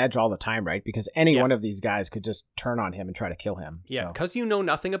 you're on edge all the time, right? Because any Yeah. one of these guys could just turn on him and try to kill him. Yeah, So, because you know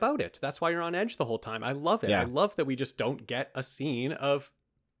nothing about it. That's why you're on edge the whole time. I love it. Yeah. I love that we just don't get a scene of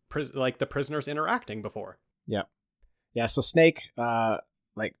like the prisoners interacting before. yeah. So Snake,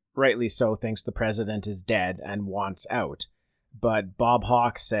 like rightly so, thinks the president is dead and wants out. But Bob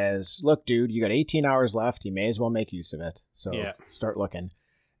Hawk says, "Look, dude, you got 18 hours left. You may as well make use of it. So Yeah. start looking."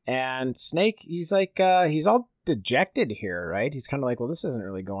 And Snake, he's like, he's all dejected here, right? He's kind of like, well, this isn't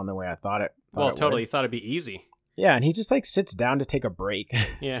really going the way I thought it. Well, totally. would. Thought it'd be easy. Yeah, and he just like sits down to take a break.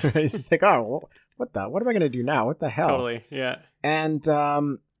 Yeah. He's just like, oh, what am I gonna do now? What the hell? Totally. Yeah. And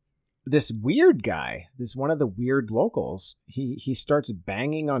this weird guy, this one of the weird locals, he starts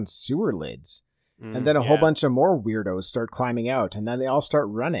banging on sewer lids. And then a whole bunch of more weirdos start climbing out, and then they all start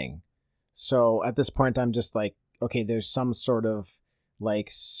running. So at this point, I'm just like, okay, there's some sort of like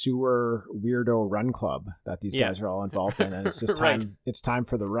sewer weirdo run club that these Yeah. guys are all involved in, and it's just time. Right. It's time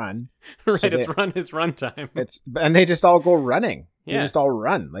for the run. Right. So It's run time. and they just all go running. They Yeah. just all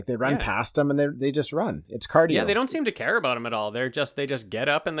run. Like they run Yeah. past them, and they just run. It's cardio. Yeah, they don't seem to care about him at all. They just get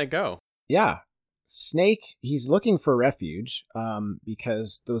up and they go. Yeah. Snake, he's looking for refuge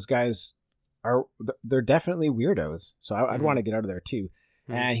because those guys they're definitely weirdos. So I'd Mhm. want to get out of there too.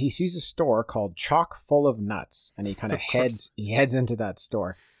 Mhm. And he sees a store called Chock Full of Nuts, and he kind of Of course. heads into that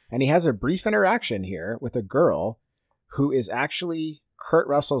store. And he has a brief interaction here with a girl who is actually Kurt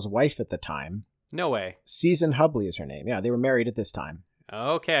Russell's wife at the time. No way. Susan Hubley is her name. Yeah, they were married at this time.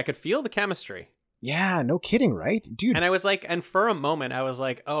 Okay, I could feel the chemistry. Yeah, no kidding, right? Dude, And I was like, and for a moment, I was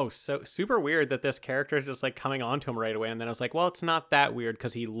like, oh, so super weird that this character is just like coming on to him right away. And then I was like, well, it's not that weird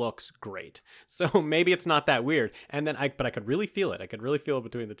because he looks great. So maybe it's not that weird. And then but I could really feel it. I could really feel it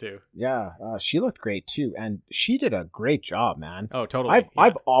between the two. yeah, she looked great too. And she did a great job, man. Oh, totally.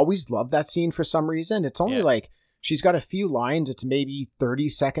 I've always loved that scene for some reason. It's only Yeah. like she's got a few lines. It's maybe 30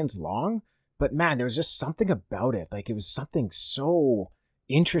 seconds long, but man, there was just something about it. Like it was something so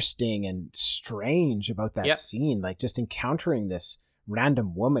interesting and strange about that Yep. scene. Like just encountering this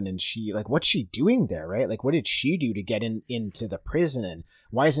random woman, and she like, what's she doing there, right? Like what did she do to get into the prison, and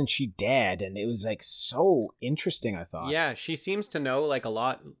why isn't she dead? And it was like so interesting, I thought. Yeah, she seems to know like a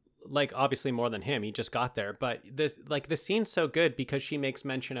lot, like obviously more than him. He just got there, but the scene's so good because she makes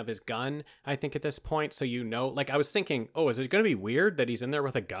mention of his gun, I think at this point. So like I was thinking, oh, is it going to be weird that he's in there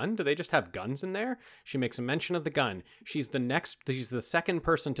with a gun? Do they just have guns in there? She makes a mention of the gun. She's the second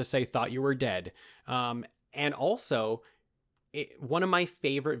person to say "thought you were dead," and also one of my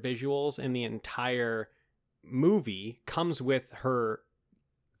favorite visuals in the entire movie comes with her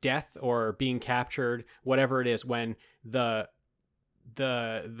death or being captured, whatever it is, when the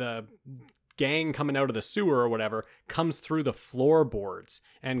gang coming out of the sewer or whatever comes through the floorboards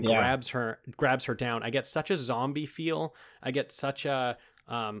and Yeah. grabs her down. I get such a zombie feel. I get such a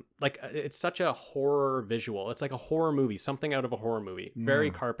it's such a horror visual. It's like a horror movie, something out of a horror movie. Very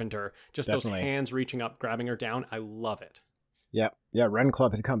Carpenter. Just Definitely. those hands reaching up, grabbing her down. I love it. Yeah, Run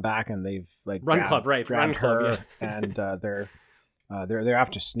Club had come back, and they've like Run Club, right? grabbed Run Club, her, and they're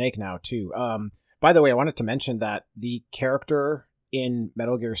after Snake now too. By the way, I wanted to mention that the character in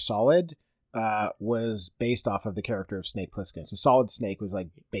Metal Gear Solid was based off of the character of Snake Plissken. So Solid Snake was like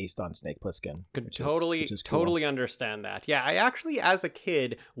based on Snake Plissken. Could which totally is cool. totally understand that. Yeah, I actually as a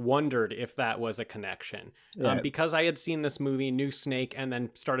kid wondered if that was a connection. Yeah. Because I had seen this movie, knew Snake, and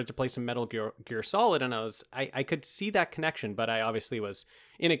then started to play some Metal Gear Solid, and I could see that connection, but I obviously was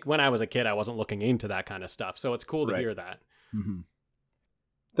when I was a kid, I wasn't looking into that kind of stuff. So it's cool to Right. hear that. Mm-hmm.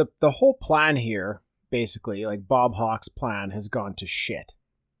 The whole plan here, basically, like Bob Hawk's plan, has gone to shit.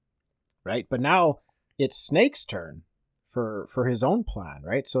 Right? But now it's Snake's turn for his own plan,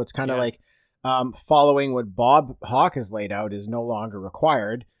 right? So it's kind of Yeah. like following what Bob Hawk has laid out is no longer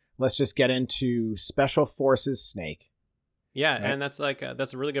required. Let's just get into Special Forces Snake. Yeah, Right. and that's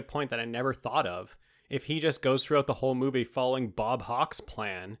a really good point that I never thought of. If he just goes throughout the whole movie following Bob Hawk's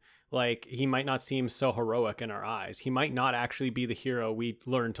plan, like he might not seem so heroic in our eyes. He might not actually be the hero we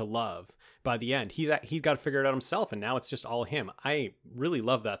learn to love by the end. He's got to figure it out himself, and now it's just all him. I really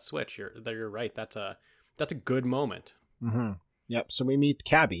love that switch. You're right. That's a good moment. Mm-hmm. Yep. So we meet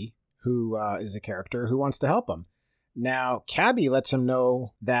Cabby, who is a character who wants to help him. Now, Cabby lets him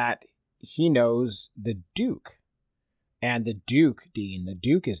know that he knows the Duke. And the Duke, Dean, the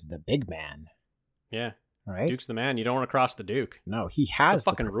Duke is the big man. Yeah, Right? Duke's the man. You don't want to cross the Duke. No, he The has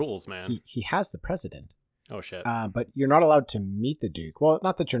fucking rules, man. He has the president. Oh, shit. But you're not allowed to meet the Duke. Well,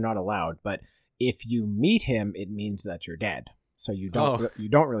 not that you're not allowed, but if you meet him, it means that you're dead. So you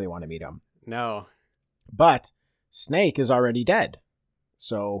don't really want to meet him. No. But Snake is already dead.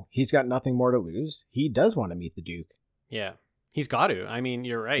 So he's got nothing more to lose. He does want to meet the Duke. Yeah. He's got to. I mean,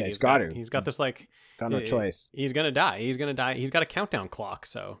 you're right. Yeah, he's got to. He's got this like... Got no choice. He's going to die. He's going to die. He's got a countdown clock,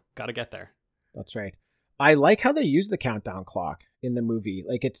 so got to get there. That's right. I like how they use the countdown clock in the movie.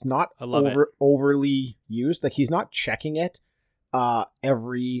 Like, it's not overly used. Like, he's not checking it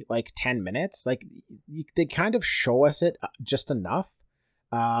every, like, 10 minutes. Like, they kind of show us it just enough.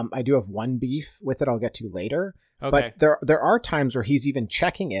 I do have one beef with it I'll get to later. Okay. But there are times where he's even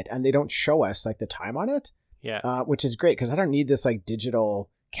checking it, and they don't show us, like, the time on it. Yeah. Which is great, because I don't need this, like, digital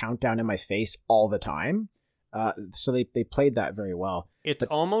countdown in my face all the time. So they played that very well. It's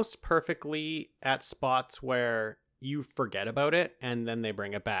almost perfectly at spots where you forget about it and then they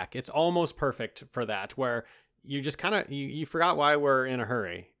bring it back. It's almost perfect for that, where you just kind of, you forgot why we're in a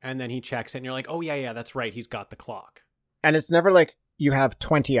hurry, and then he checks it and you're like, oh yeah, that's right, he's got the clock. And it's never like you have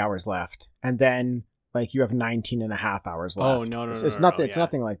 20 hours left and then like you have 19 and a half hours left. Oh, no. It's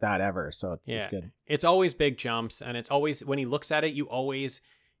nothing like that ever. So it's good. It's always big jumps, and it's always, when he looks at it, you always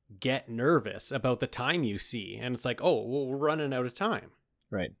get nervous about the time you see, and it's like, oh, well, we're running out of time.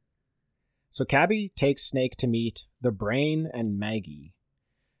 Right. So Cabby takes Snake to meet the Brain and Maggie.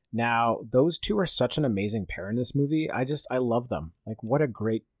 Now, those two are such an amazing pair in this movie. I love them. Like, what a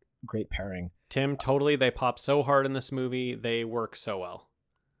great pairing. Tim, totally, they pop so hard in this movie. They work so well.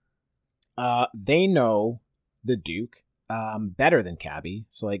 They know the Duke better than Cabby.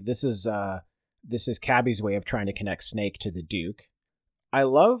 So like this is Cabby's way of trying to connect Snake to the Duke. I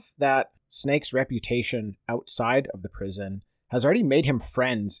love that Snake's reputation outside of the prison has already made him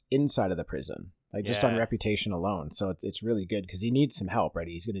friends inside of the prison, like just on reputation alone. So it's really good because he needs some help, right?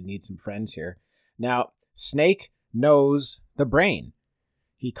 He's going to need some friends here. Now, Snake knows the Brain.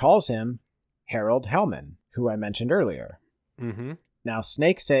 He calls him Harold Hellman, who I mentioned earlier. Mm-hmm. Now,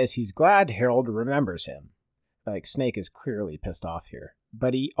 Snake says he's glad Harold remembers him. Like, Snake is clearly pissed off here.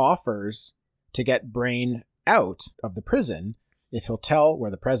 But he offers to get Brain out of the prison if he'll tell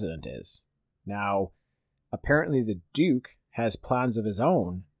where the president is. Now, apparently the Duke has plans of his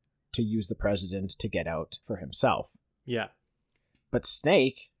own to use the president to get out for himself. Yeah. But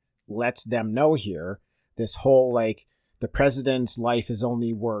Snake lets them know here this whole, like, the president's life is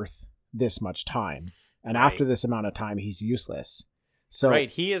only worth this much time. And after this amount of time, he's useless. So, right,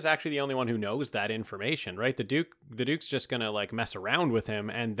 he is actually the only one who knows that information, right? The Duke's just gonna like mess around with him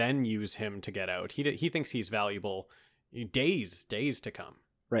and then use him to get out. He thinks he's valuable days to come.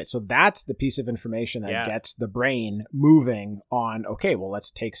 Right, so that's the piece of information that gets the Brain moving on. Okay, well, let's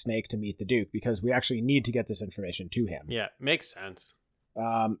take Snake to meet the Duke because we actually need to get this information to him. Yeah, makes sense.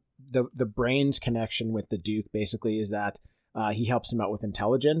 The Brain's connection with the Duke basically is that he helps him out with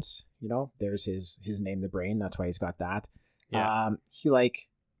intelligence. You know, there's his name, the Brain. That's why he's got that. Yeah. He like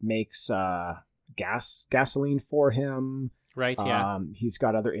makes gasoline for him. Right. Yeah. He's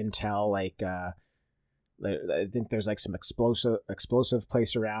got other intel like I think there's like some explosive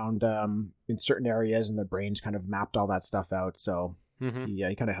placed around in certain areas, and the Brain's kind of mapped all that stuff out. So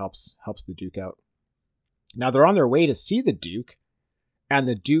he kind of helps the Duke out. Now they're on their way to see the Duke, and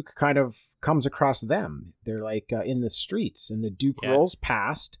the Duke kind of comes across them. They're like in the streets, and the Duke rolls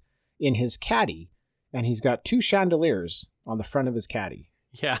past in his caddy, and he's got 2 chandeliers on the front of his caddy.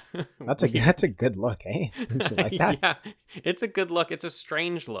 Yeah. That's a good look, eh? Like that. Yeah. It's a good look. It's a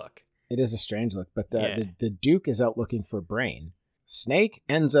strange look. It is a strange look, but the Duke is out looking for Brain. Snake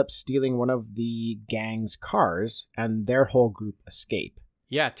ends up stealing one of the gang's cars, and their whole group escape.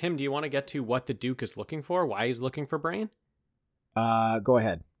 Yeah, Tim, do you want to get to what the Duke is looking for? Why he's looking for Brain? Go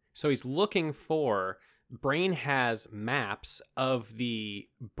ahead. So he's looking for... Brain has maps of the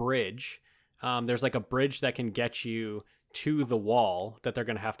bridge. There's like a bridge that can get you to the wall that they're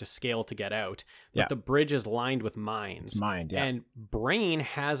going to have to scale to get out. But the bridge is lined with mines. It's mined, yeah. And Brain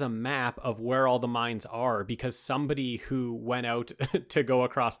has a map of where all the mines are because somebody who went out to go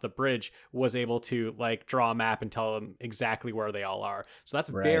across the bridge was able to like draw a map and tell them exactly where they all are. So that's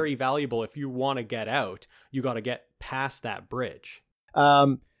very valuable. If you want to get out, you got to get past that bridge.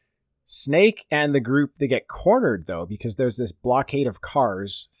 Snake and the group, they get cornered though, because there's this blockade of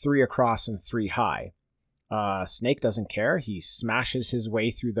cars, 3 across and 3 high. Snake doesn't care. He smashes his way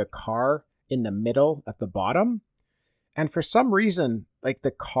through the car in the middle at the bottom. And for some reason, like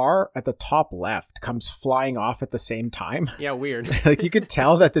the car at the top left comes flying off at the same time. Yeah, weird. Like you could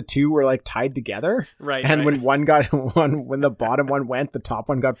tell that the two were like tied together. Right. And when when the bottom one went, the top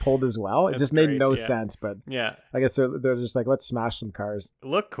one got pulled as well. It just made no sense. But yeah, I guess they're just like, let's smash some cars. It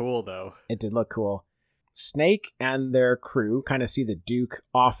looked cool though. It did look cool. Snake and their crew kind of see the Duke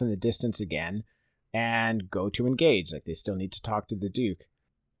off in the distance again and go to engage. Like, they still need to talk to the Duke.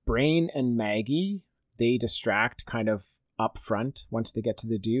 Brain and Maggie, they distract kind of up front once they get to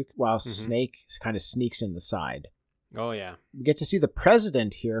the Duke, while Snake kind of sneaks in the side. Oh, yeah. We get to see the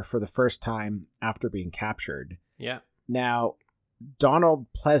president here for the first time after being captured. Yeah. Now, Donald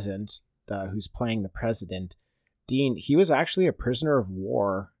Pleasance, who's playing the president, Dean, he was actually a prisoner of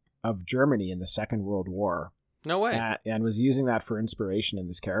war of Germany in the Second World War. No way. And was using that for inspiration in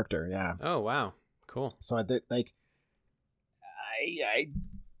this character. Yeah. Oh, wow. Cool. So I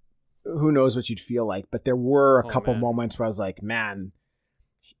who knows what you'd feel like, but there were a couple moments where I was like, man,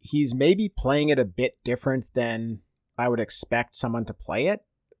 he's maybe playing it a bit different than I would expect someone to play it.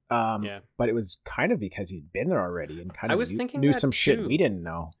 But it was kind of because he'd been there already and kind of knew some shit we didn't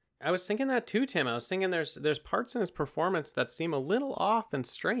know. I was thinking that too, Tim. I was thinking there's parts in his performance that seem a little off and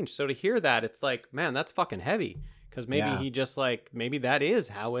strange. So to hear that, it's like, man, that's fucking heavy. Because maybe he just maybe that is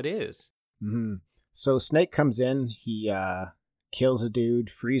how it is. Mm-hmm. So Snake comes in, he kills a dude,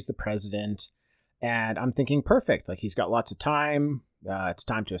 frees the president, and I'm thinking perfect. Like, he's got lots of time. It's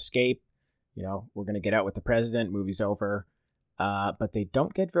time to escape. You know, we're going to get out with the president. Movie's over. But they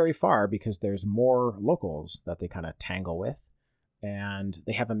don't get very far because there's more locals that they kind of tangle with. And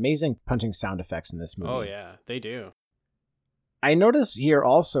they have amazing punching sound effects in this movie. Oh, yeah, they do. I notice here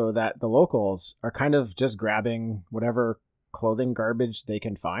also that the locals are kind of just grabbing whatever clothing garbage they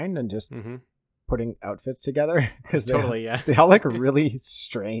can find and just putting outfits together. Because they all look really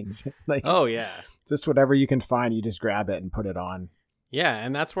strange. Like, oh, yeah. Just whatever you can find, you just grab it and put it on. Yeah,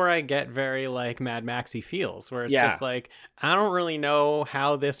 and that's where I get very Mad Maxy feels, where it's just I don't really know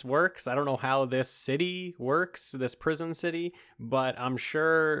how this works. I don't know how this city works, this prison city, but I'm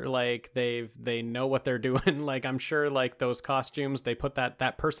sure they know what they're doing. I'm sure those costumes, they put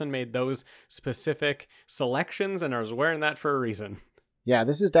that person made those specific selections and is wearing that for a reason. Yeah,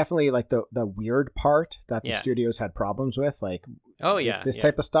 this is definitely the weird part that the studios had problems with, this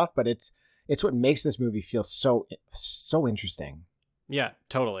type of stuff, but it's what makes this movie feel so interesting. Yeah,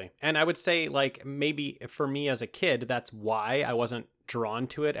 totally. And I would say maybe for me as a kid, that's why I wasn't drawn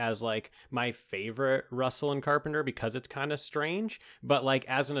to it as my favorite Russell and Carpenter, because it's kind of strange. But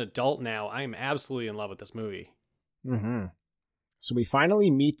as an adult now, I am absolutely in love with this movie. Mm-hmm. So we finally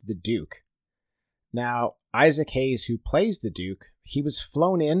meet the Duke. Now, Isaac Hayes, who plays the Duke, he was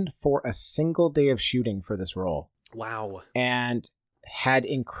flown in for a single day of shooting for this role. Wow. And had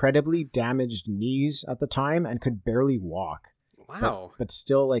incredibly damaged knees at the time and could barely walk. Wow. But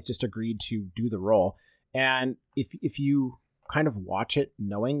still just agreed to do the role. And if you kind of watch it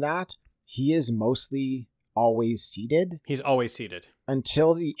knowing that, he is mostly always seated. He's always seated.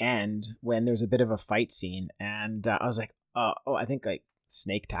 Until the end when there's a bit of a fight scene. And I was like, I think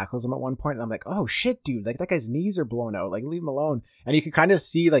Snake tackles him at one point. And I'm like, oh shit, dude. That guy's knees are blown out. Leave him alone. And you can kind of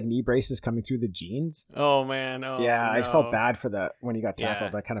see knee braces coming through the jeans. Oh man. Oh yeah, no. I felt bad for when he got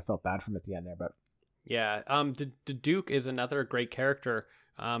tackled. Yeah. I kind of felt bad for him at the end there, but. Yeah, the Duke is another great character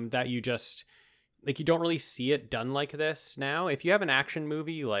that you just you don't really see it done like this now. If you have an action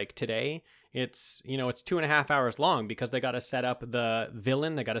movie like today, it's it's 2.5 hours long because they got to set up the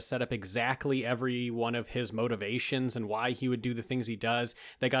villain, they got to set up exactly every one of his motivations and why he would do the things he does.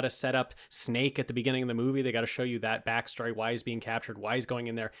 They got to set up Snake at the beginning of the movie. They got to show you that backstory, why he's being captured, why he's going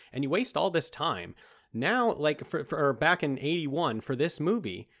in there, and you waste all this time. Now, for back in 1981 for this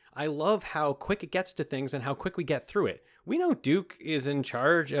movie, I love how quick it gets to things and how quick we get through it. We know Duke is in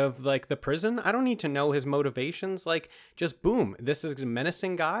charge of the prison. I don't need to know his motivations. Just boom, this is a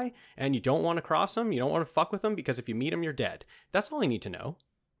menacing guy and you don't want to cross him. You don't want to fuck with him because if you meet him, you're dead. That's all I need to know.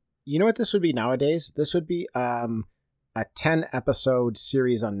 You know what this would be nowadays? This would be a 10-episode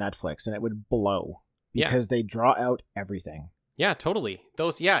series on Netflix and it would blow because they draw out everything. Yeah, totally.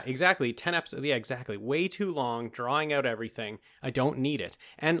 Exactly. 10 episodes. Yeah, exactly. Way too long, drawing out everything. I don't need it.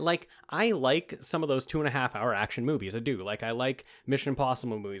 And I like some of those 2.5 hour action movies. I do. I like Mission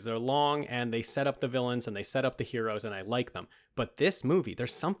Impossible movies. They're long and they set up the villains and they set up the heroes and I like them. But this movie,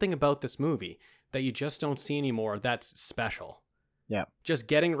 there's something about this movie that you just don't see anymore that's special. Yeah. Just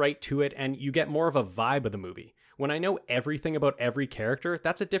getting right to it and you get more of a vibe of the movie. When I know everything about every character,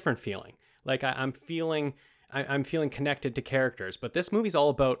 that's a different feeling. I'm feeling connected to characters, but this movie's all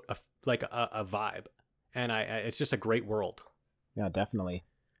about a vibe, and it's just a great world. Yeah, definitely.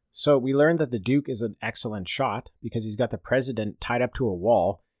 So we learned that the Duke is an excellent shot because he's got the president tied up to a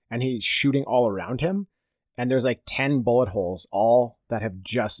wall and he's shooting all around him, and there's 10 bullet holes, all that have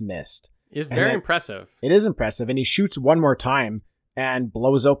just missed. It's very impressive. It is impressive, and he shoots one more time and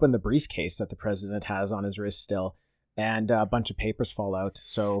blows open the briefcase that the president has on his wrist still. and a bunch of papers fall out.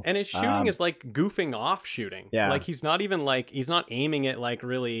 So And his shooting is like goofing off shooting. Yeah. Like he's not even like, he's not aiming it like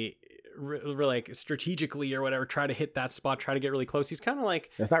really like strategically or whatever, try to hit that spot, try to get really close. He's kind of like,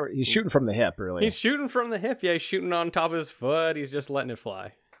 it's not. He's shooting from the hip, really. he's shooting from the hip. Yeah, he's shooting on top of his foot. He's just letting it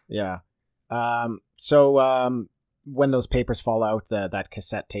fly. Yeah. So when those papers fall out, that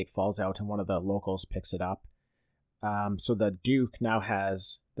cassette tape falls out, and one of the locals picks it up. So the Duke now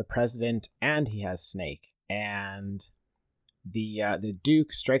has the president, and he has Snake, and the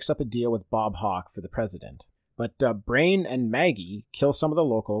Duke strikes up a deal with Bob Hawke for the president. But Brain and Maggie kill some of the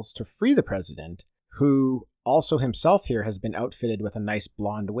locals to free the president, who also himself here has been outfitted with a nice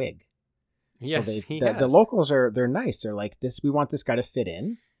blonde wig. Yes, so he the has. locals they're nice. They're like, this. We want this guy to fit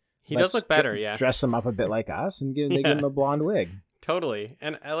in. He does look better, Let's yeah. Dress him up a bit like us, and they give him a blonde wig. Totally.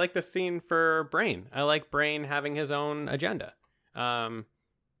 And I like the scene for Brain. I like Brain having his own agenda.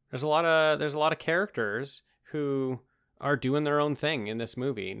 There's a lot of characters who are doing their own thing in this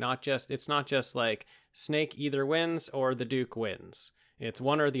movie. It's not just like Snake either wins or the Duke wins. It's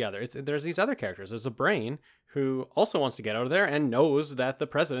one or the other. There's these other characters. There's a Brain who also wants to get out of there and knows that the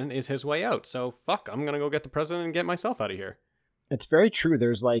president is his way out. So fuck, I'm going to go get the president and get myself out of here. It's very true.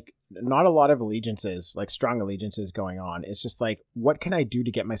 There's like not a lot of allegiances, like strong allegiances going on. It's just like, what can I do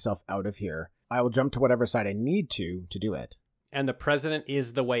to get myself out of here? I will jump to whatever side I need to do it. And the president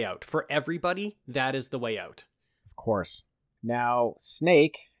is the way out. For everybody, that is the way out. Of course. Now,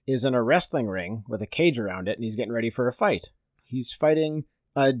 Snake is in a wrestling ring with a cage around it, and he's getting ready for a fight. He's fighting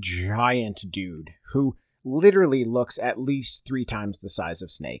a giant dude who literally looks at least 3 times the size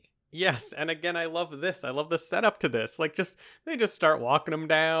of Snake. Yes, and again, I love this. I love the setup to this. Like, they just start walking him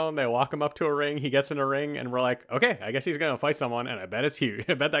down. They walk him up to a ring. He gets in a ring, and we're like, okay, I guess he's gonna fight someone, and I bet it's huge.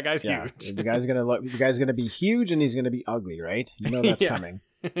 I bet that guy's huge. The guy's gonna be huge, and he's gonna be ugly, right? You know that's coming.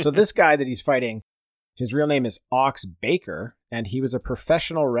 So this guy that he's fighting, his real name is Ox Baker, and he was a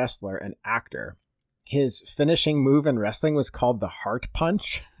professional wrestler and actor. His finishing move in wrestling was called the Heart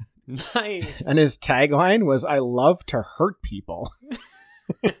Punch. Nice. And his tagline was, "I love to hurt people."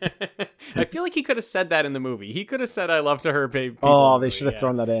 I feel like he could have said that in the movie. He could have said, "I love to hurt people." Oh, they should have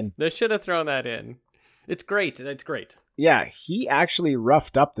thrown that in. They should have thrown that in. It's great. It's great. Yeah, he actually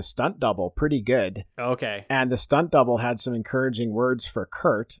roughed up the stunt double pretty good. Okay. And the stunt double had some encouraging words for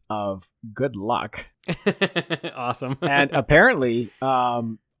Kurt of good luck. Awesome. And apparently,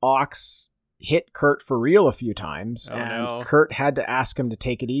 Ox hit Kurt for real a few times. Oh, and no. Kurt had to ask him to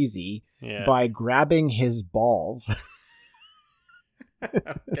take it easy by grabbing his balls.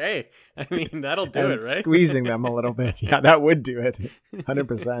 Okay. I mean, that'll do and it, right? Squeezing them a little bit. Yeah, that would do it.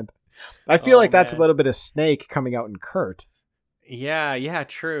 100%. I feel like that's a little bit of Snake coming out in Kurt. Yeah,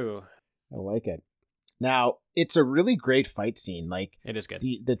 true. I like it. Now, it's a really great fight scene. Like, it is good.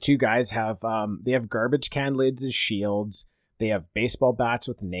 The two guys have they have garbage can lids as shields. They have baseball bats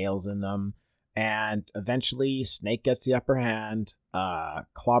with nails in them. And eventually Snake gets the upper hand,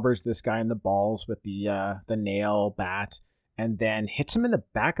 clobbers this guy in the balls with the nail bat, and then hits him in the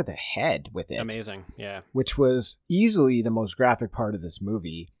back of the head with it. Amazing, yeah. Which was easily the most graphic part of this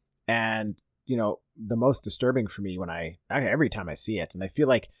movie. And, you know, the most disturbing for me every time I see it. And I feel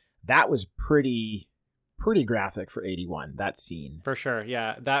like that was pretty graphic for 81, that scene. For sure,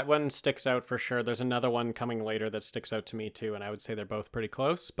 yeah. That one sticks out for sure. There's another one coming later that sticks out to me too, and I would say they're both pretty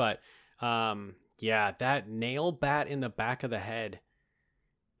close. But yeah, that nail bat in the back of the head,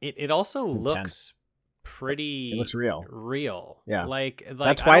 it also looks pretty... It looks real. Real. Yeah. Like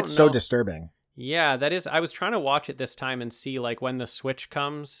that's why it's so disturbing. Yeah, that is. I was trying to watch it this time and see like when the switch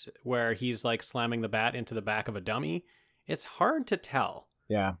comes where he's like slamming the bat into the back of a dummy. It's hard to tell.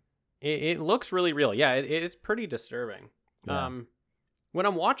 Yeah. It looks really real. Yeah, it's pretty disturbing. Yeah. When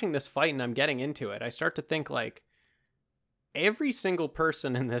I'm watching this fight and I'm getting into it, I start to think like every single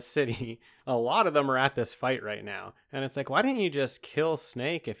person in this city, a lot of them are at this fight right now. And it's like, why didn't you just kill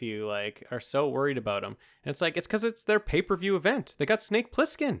Snake if you like are so worried about him? And it's like, it's because it's their pay-per-view event. They got Snake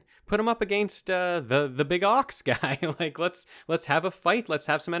Plissken. Put him up against the big Ox guy. Like, let's have a fight. Let's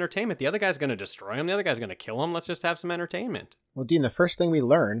have some entertainment. The other guy's going to destroy him. The other guy's going to kill him. Let's just have some entertainment. Well, Dean, the first thing we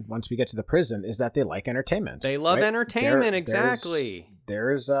learn once we get to the prison is that they like entertainment. They love entertainment, exactly.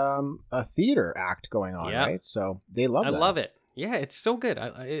 There's a theater act going on, right? So they love that. I love it. Yeah, it's so good.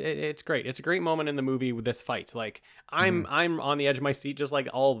 It's great. It's a great moment in the movie with this fight. Like I'm on the edge of my seat, just like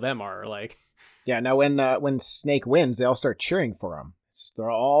all of them are. Like, yeah. Now when Snake wins, they all start cheering for him. It's just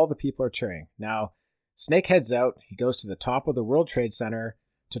all the people are cheering. Now Snake heads out. He goes to the top of the World Trade Center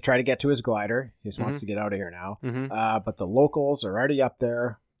to try to get to his glider. He just wants to get out of here now. But the locals are already up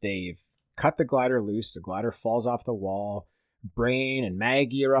there. They've cut the glider loose. The glider falls off the wall. Brain and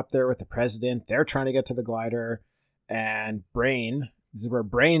Maggie are up there with the president. They're trying to get to the glider. and this is where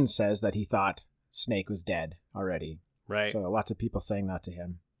Brain says that he thought Snake was dead already. Right. So lots of people saying that to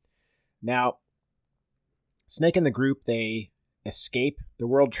him. Now, Snake and the group, they escape the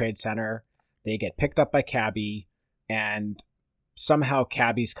World Trade Center. They get picked up by Cabby, and somehow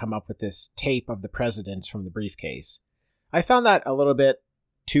Cabby's come up with this tape of the presidents from the briefcase. I found that a little bit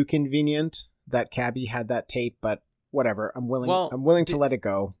too convenient that Cabby had that tape, but whatever. I'm willing to let it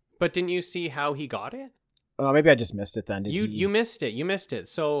go. But didn't you see how he got it? Oh, maybe I just missed it then. You missed it. You missed it.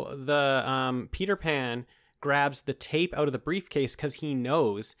 So the Peter Pan grabs the tape out of the briefcase because he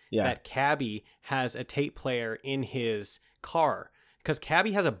knows that Cabby has a tape player in his car. Because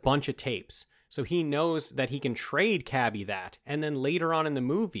Cabby has a bunch of tapes. So he knows that he can trade Cabby that. And then later on in the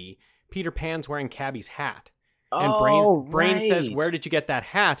movie, Peter Pan's wearing Cabby's hat. And Brain says, "Where did you get that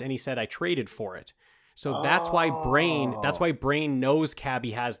hat?" And he said, "I traded for it." So that's why Brain knows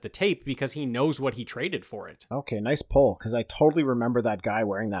Cabby has the tape, because he knows what he traded for it. Okay, nice pull, because I totally remember that guy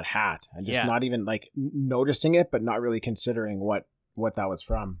wearing that hat and just not even like noticing it, but not really considering what that was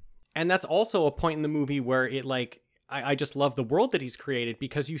from. And that's also a point in the movie where it like I just love the world that he's created,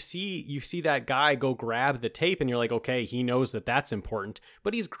 because you see that guy go grab the tape and you're like, okay, he knows that that's important,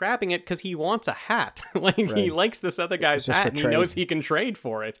 but he's grabbing it because he wants a hat. He likes this other guy's hat and he knows he can trade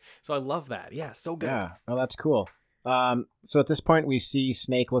for it. So I love that. Yeah, so good. Yeah, well, that's cool. So at this point we see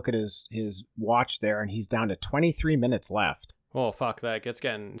Snake look at his watch there, and he's down to 23 minutes left. Oh, fuck that. It's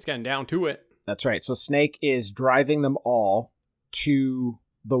getting down to it. That's right. So Snake is driving them all to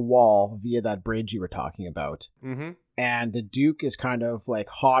the wall via that bridge you were talking about. Mm-hmm. And the Duke is kind of like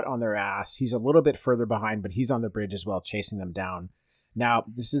hot on their ass. He's a little bit further behind, but he's on the bridge as well, chasing them down. Now,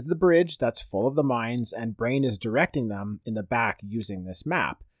 this is the bridge that's full of the mines, and Brain is directing them in the back using this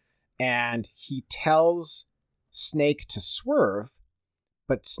map. And he tells Snake to swerve,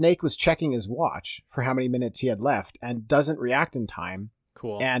 but Snake was checking his watch for how many minutes he had left and doesn't react in time.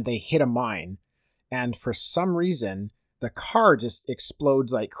 Cool. And they hit a mine. And for some reason, the car just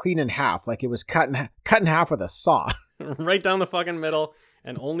explodes like clean in half, like it was cut in half with a saw. Right down the fucking middle,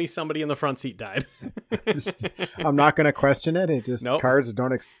 and only somebody in the front seat died. I'm not going to question it. It's just cars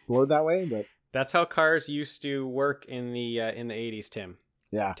don't explode that way, but that's how cars used to work in the 80s, Tim.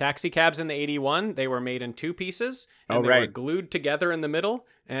 Yeah. Taxi cabs in the 81, they were made in two pieces, and they were glued together in the middle,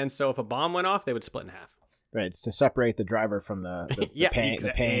 and so if a bomb went off, they would split in half. Right, it's to separate the driver from the paying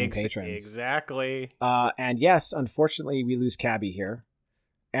patrons. Exactly. And yes, unfortunately, we lose Cabby here.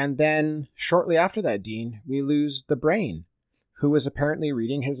 And then shortly after that, Dean, we lose the Brain, who was apparently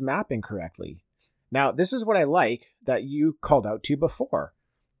reading his map incorrectly. Now, this is what I like that you called out to before.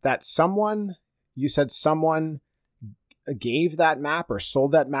 That you said someone gave that map or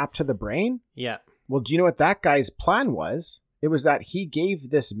sold that map to the Brain? Yeah. Well, do you know what that guy's plan was? It was that he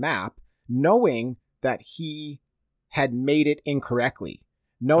gave this map knowing that he had made it incorrectly,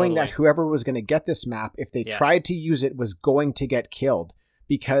 knowing that whoever was going to get this map, if they tried to use it, was going to get killed,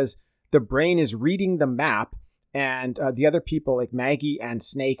 because the Brain is reading the map, and the other people like Maggie and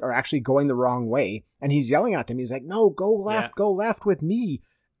Snake are actually going the wrong way, and he's yelling at them. He's like, "No, go left with me."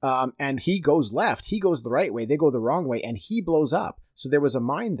 And he goes left. He goes the right way. They go the wrong way, and he blows up. So there was a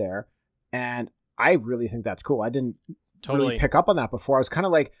mine there, and I really think that's cool. I didn't really pick up on that before. I was kind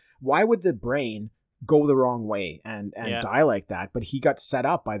of like, why would the Brain go the wrong way and die like that? But he got set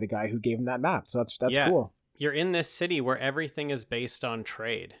up by the guy who gave him that map. So that's cool. You're in this city where everything is based on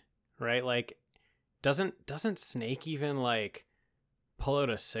trade, right? Like, doesn't Snake even like pull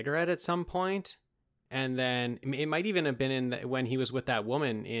out a cigarette at some point? And then it might even have been when he was with that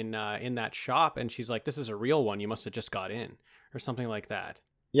woman in that shop, and she's like, "This is a real one. You must have just got in," or something like that.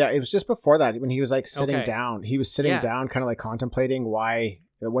 Yeah, it was just before that when he was like sitting down. He was sitting down, kind of like contemplating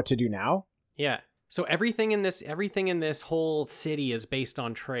what to do now. Yeah. So everything in this whole city is based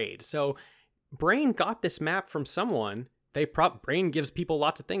on trade. So Brain got this map from someone. Brain gives people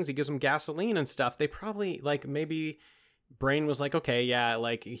lots of things. He gives them gasoline and stuff. They probably like maybe. Brain was like, okay, yeah,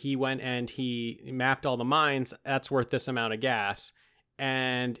 like he went and he mapped all the mines. That's worth this amount of gas.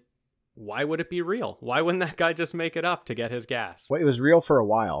 And why would it be real? Why wouldn't that guy just make it up to get his gas? Well, it was real for a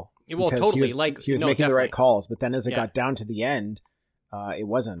while. Well, totally. He was making the right calls, but then as it got down to the end, it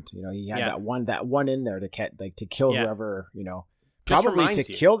wasn't. He had that one in there to kill whoever. Probably to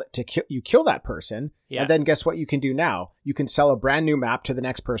kill that person. Yeah. And then guess what you can do now? You can sell a brand new map to the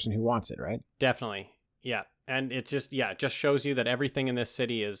next person who wants it, right? Definitely. Yeah. And it just shows you that everything in this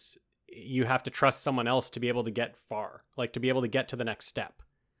city is, you have to trust someone else to be able to get far, like to be able to get to the next step.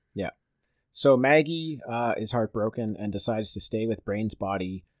 Yeah. So Maggie is heartbroken and decides to stay with Brain's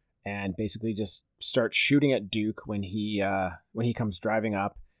body and basically just starts shooting at Duke when he comes driving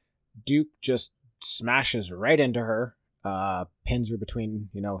up. Duke just smashes right into her, pins her between,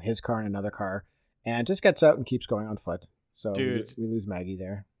 his car and another car, and just gets out and keeps going on foot. So Dude. we lose Maggie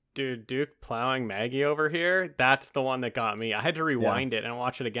there. Dude, Duke plowing Maggie over here, that's the one that got me. I had to rewind it and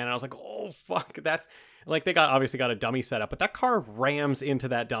watch it again, and I was like, oh, fuck, that's... Like, they obviously got a dummy set up, but that car rams into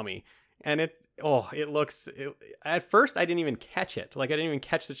that dummy. And it looks... At first, I didn't even catch it. Like, I didn't even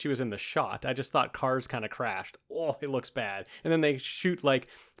catch that she was in the shot. I just thought cars kind of crashed. Oh, it looks bad. And then they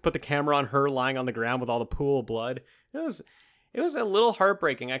put the camera on her lying on the ground with all the pool of blood. It was a little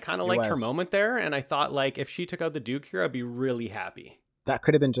heartbreaking. I kind of liked her moment there, and I thought, like, if she took out the Duke here, I'd be really happy. That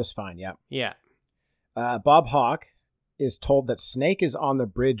could have been just fine, yeah. Yeah. Bob Hawke is told that Snake is on the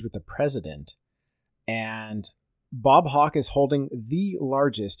bridge with the president, and Bob Hawke is holding the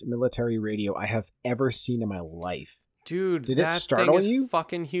largest military radio I have ever seen in my life. Dude, did it startle thing is you?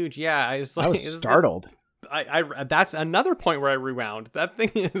 Fucking huge. Yeah, I was startled. I that's another point where I rewound. That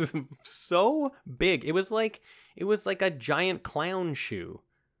thing is so big. It was like a giant clown shoe.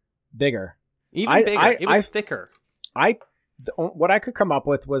 Bigger. Even bigger. It was thicker. What I could come up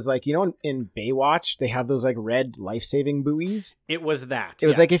with was like, in Baywatch, they have those like red life-saving buoys. It was that. It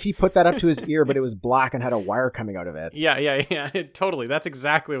was like if he put that up to his ear, but it was black and had a wire coming out of it. Yeah. Totally. That's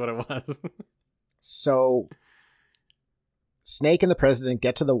exactly what it was. So Snake and the president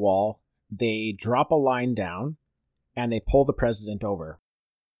get to the wall. They drop a line down and they pull the president over.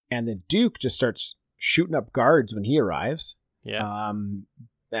 And the Duke just starts shooting up guards when he arrives. Yeah.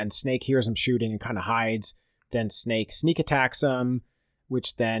 And Snake hears him shooting and kind of hides. Then Snake sneak attacks him,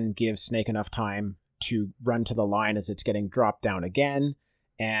 which then gives Snake enough time to run to the line as it's getting dropped down again.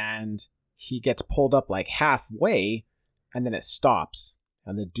 And he gets pulled up like halfway, and then it stops.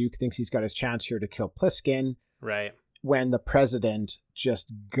 And the Duke thinks he's got his chance here to kill Pliskin. Right. When the president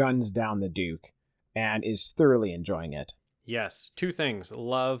just guns down the Duke and is thoroughly enjoying it. Yes. Two things.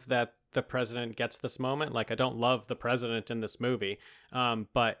 Love that the president gets this moment. Like, I don't love the president in this movie,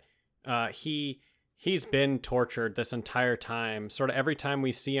 but he's been tortured this entire time. Sort of every time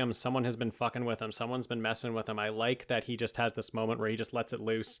we see him, someone has been fucking with him. Someone's been messing with him. I like that he just has this moment where he just lets it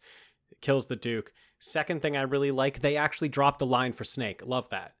loose, kills the Duke. Second thing I really like, they actually dropped the line for Snake. Love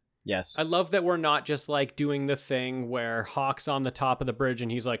that. Yes. I love that we're not just like doing the thing where Hawk's on the top of the bridge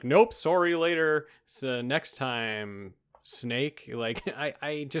and he's like, nope, sorry, later. So next time, Snake. Like,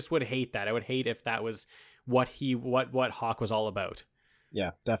 I just would hate that. I would hate if that was what Hawk was all about.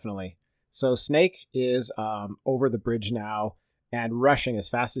 Yeah, definitely. So Snake is over the bridge now and rushing as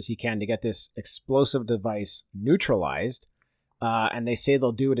fast as he can to get this explosive device neutralized. And they say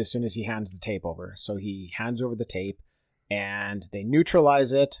they'll do it as soon as he hands the tape over. So he hands over the tape and they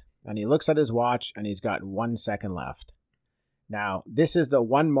neutralize it. And he looks at his watch and he's got 1 second left. Now, this is the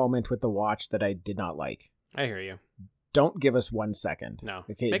one moment with the watch that I did not like. I hear you. Don't give us 1 second. No.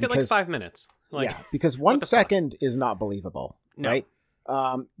 Okay, make it like 5 minutes. Like, yeah, because 1 second is not believable, right?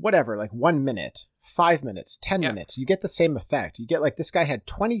 Whatever, like 1 minute, 5 minutes, 10 minutes, you get the same effect. You get like this guy had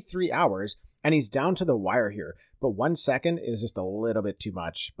 23 hours and he's down to the wire here. But 1 second is just a little bit too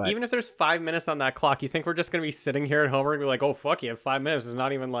much. But even if there's 5 minutes on that clock, you think we're just going to be sitting here at home and be like, oh, fuck, you have 5 minutes. It's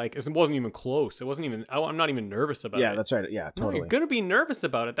not even like, it wasn't even close. It wasn't even, I'm not even nervous about it. Yeah, that's right. Yeah, totally. No, you're going to be nervous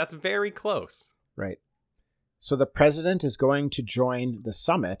about it. That's very close. Right. So the president is going to join the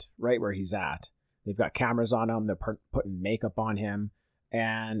summit right where he's at. They've got cameras on him. They're putting makeup on him.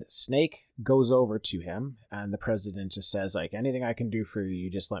 And Snake goes over to him. And the president just says, like, anything I can do for you,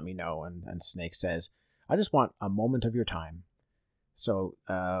 you just let me know. And Snake says, I just want a moment of your time. So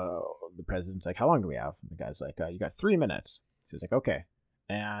the president's like, how long do we have? And the guy's like, you got 3 minutes. So he's like, okay.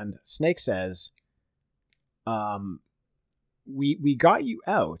 And Snake says, we got you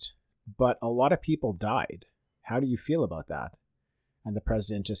out, but a lot of people died. How do you feel about that? And the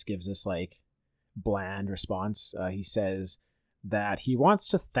president just gives this like bland response. He says that he wants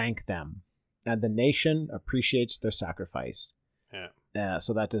to thank them and the nation appreciates their sacrifice. Yeah.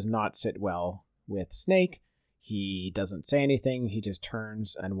 So that does not sit well with Snake. He doesn't say anything. He just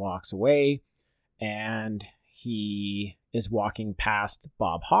turns and walks away. And he is walking past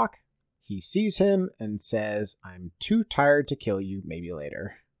Bob Hawke. He sees him and says, I'm too tired to kill you. Maybe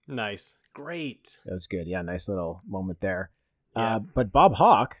later. Nice. Great. That was good. Yeah, nice little moment there. Yeah. But Bob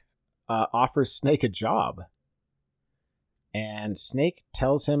Hawke offers Snake a job. And Snake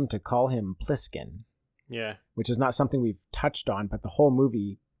tells him to call him Pliskin. Yeah. Which is not something we've touched on, but the whole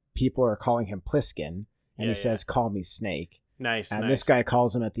movie, people are calling him Pliskin. And he says, call me Snake. Nice. And this guy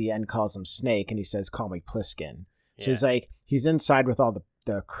calls him at the end, calls him Snake, and he says, call me Pliskin. So he's like, he's inside with all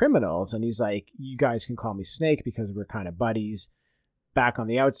the criminals, and he's like, you guys can call me Snake because we're kind of buddies. Back on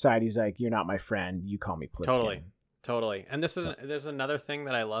the outside, he's like, you're not my friend. You call me Pliskin. Totally. And this is another thing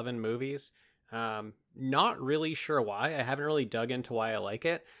that I love in movies. Not really sure why. I haven't really dug into why I like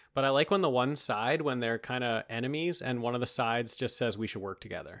it, but I like when the one side, when they're kind of enemies and one of the sides just says we should work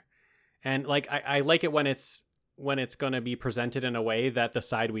together. And like, I like it when it's going to be presented in a way that the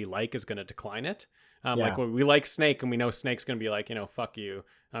side we like is going to decline it. Like when we like Snake and we know Snake's going to be like, fuck you,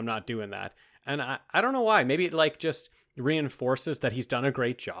 I'm not doing that. And I don't know why. Maybe it like just reinforces that he's done a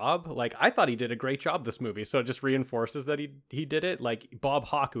great job. Like I thought he did a great job this movie. So it just reinforces that he did it. Like Bob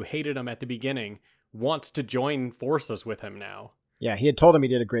Hawke, who hated him at the beginning, wants to join forces with him now. Yeah, he had told him he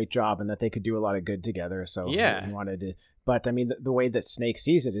did a great job and that they could do a lot of good together. So yeah, he wanted to. But I mean, the way that Snake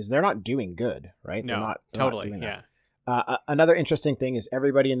sees it is they're not doing good, right? No, they're totally. Not yeah. Another interesting thing is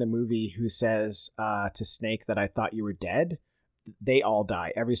everybody in the movie who says to Snake that I thought you were dead, they all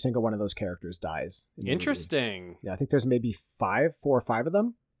die. Every single one of those characters dies. Interesting. Yeah, I think there's maybe 4 or 5 of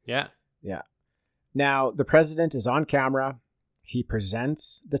them. Yeah. Yeah. Now, the president is on camera. He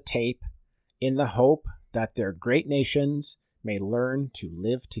presents the tape in the hope that their great nations may learn to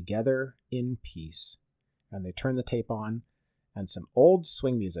live together in peace. And they turn the tape on, and some old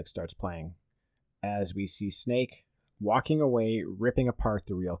swing music starts playing as we see Snake walking away, ripping apart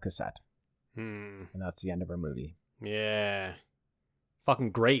the real cassette. And that's the end of our movie. Yeah.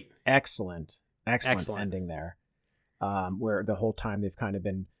 Fucking great. Excellent ending there. Where the whole time they've kind of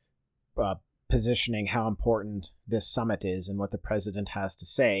been positioning how important this summit is and what the president has to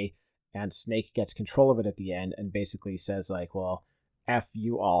say. And Snake gets control of it at the end and basically says like, well, F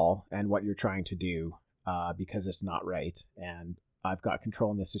you all and what you're trying to do because it's not right. And I've got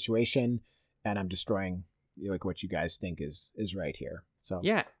control in this situation and I'm destroying like what you guys think is right here. So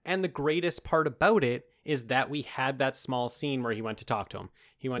yeah, and the greatest part about it is that we had that small scene where he went to talk to him.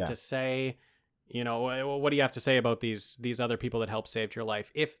 He went to say, what do you have to say about these other people that helped save your life?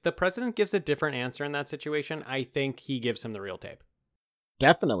 If the president gives a different answer in that situation, I think he gives him the real tape.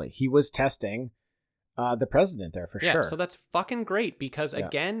 Definitely, he was testing the president there for sure. So that's fucking great because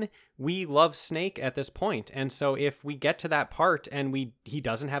again, we love Snake at this point. And so if we get to that part and he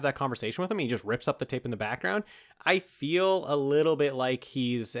doesn't have that conversation with him, he just rips up the tape in the background, I feel a little bit like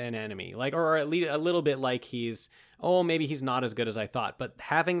he's an enemy, like, or at least a little bit like maybe he's not as good as I thought. But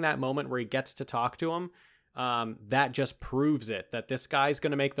having that moment where he gets to talk to him, that just proves it, that this guy's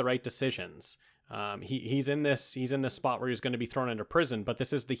going to make the right decisions. He's in this spot where he's going to be thrown into prison, but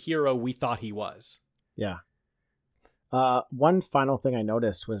this is the hero we thought he was. Yeah. One final thing I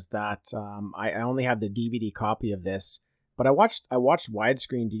noticed was that I only have the DVD copy of this, but I watched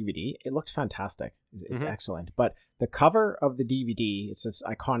widescreen DVD. It looked fantastic. It's excellent. But the cover of the DVD, it's this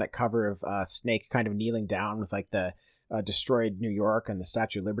iconic cover of Snake kind of kneeling down with like the destroyed New York and the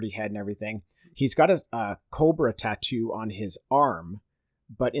Statue of Liberty head and everything. He's got a cobra tattoo on his arm.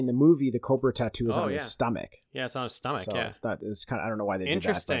 But in the movie, the cobra tattoo is on his stomach. Yeah, it's on his stomach. So yeah, it's kind of, I don't know why they did that.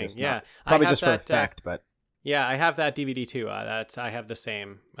 Interesting. Yeah, probably just for effect. But yeah, I have that DVD too. I have the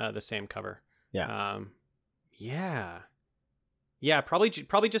same cover. Yeah. Yeah. Probably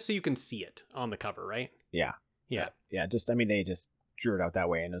just so you can see it on the cover, right? Yeah. Yeah. Yeah. They just drew it out that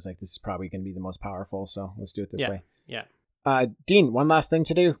way, and it was like, this is probably going to be the most powerful. So let's do it this way. Yeah. Dean, one last thing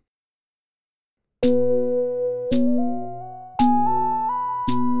to do.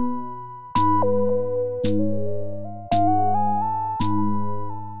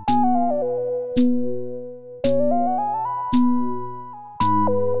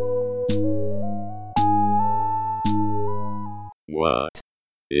 What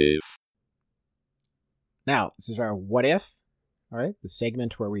if? Now, this is our what if, all right? The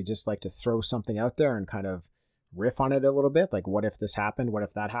segment where we just like to throw something out there and kind of riff on it a little bit. Like, what if this happened? What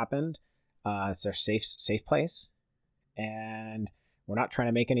if that happened? It's our safe place. And we're not trying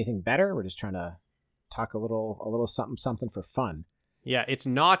to make anything better. We're just trying to talk a little something for fun. Yeah, it's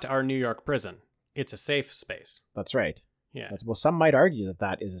not our New York prison. It's a safe space. That's right. Yeah. Well, some might argue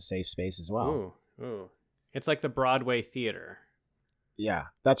that is a safe space as well. Ooh. It's like the Broadway theater. Yeah,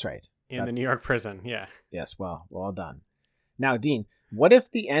 that's right. In the New York prison, yeah. Yes, well done. Now, Dean, what if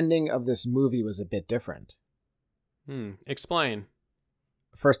the ending of this movie was a bit different? Explain.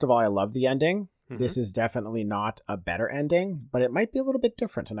 First of all, I love the ending. This is definitely not a better ending, but it might be a little bit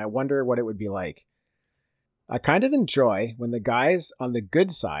different, and I wonder what it would be like. I kind of enjoy when the guys on the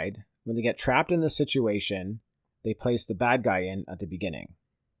good side, when they get trapped in the situation, they place the bad guy in at the beginning.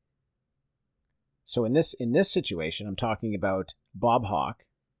 So in this situation, I'm talking about Bob Hawke.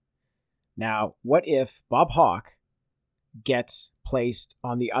 Now, what if Bob Hawke gets placed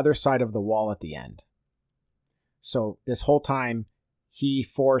on the other side of the wall at the end? So this whole time, he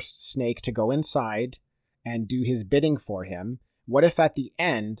forced Snake to go inside and do his bidding for him. What if at the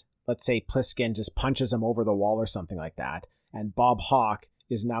end, let's say Pliskin just punches him over the wall or something like that, and Bob Hawke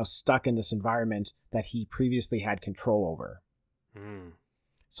is now stuck in this environment that he previously had control over. Mm.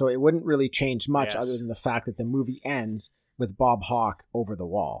 So it wouldn't really change much Yes. other than the fact that the movie ends with Bob Hawke over the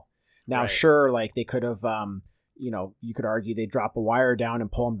wall. Now, Right. sure, like they could have, you could argue they drop a wire down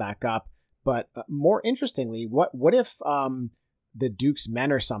and pull him back up. But more interestingly, what if the Duke's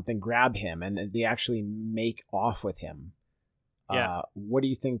men or something grab him and they actually make off with him? Yeah. What do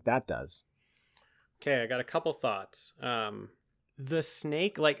you think that does? Okay, I got a couple thoughts. The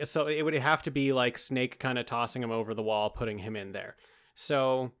snake, like, so it would have to be like Snake kind of tossing him over the wall, putting him in there.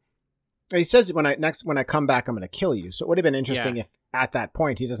 So He says when I come back, I'm going to kill you. So it would have been interesting if at that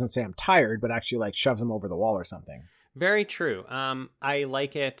point he doesn't say I'm tired, but actually like shoves him over the wall or something. very true. I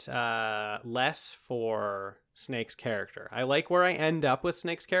like it less for Snake's character. I like where I end up with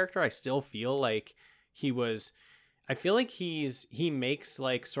Snake's character. I still feel like I feel like he makes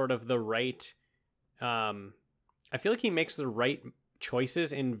like sort of the right, I feel like he makes the right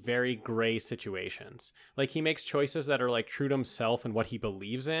choices in very gray situations. Like he makes choices that are like true to himself and what he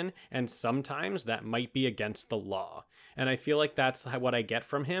believes in, and sometimes that might be against the law. And I feel like that's what I get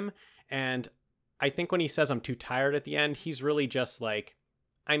from him. And I think when he says I'm too tired at the end, he's really just like,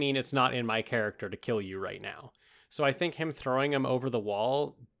 I mean, it's not in my character to kill you right now. So I think him throwing him over the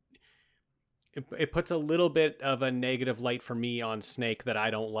wall, it puts a little bit of a negative light for me on Snake that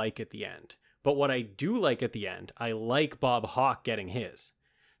I don't like at the end. But what I do like at the end, I like Bob Hawke getting his.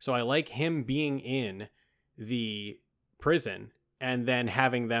 So I like him being in the prison and then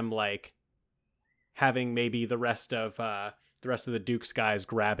having them like having maybe the rest of the Duke's guys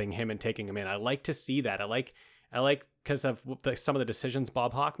grabbing him and taking him in. I like to see that. I like because of some of the decisions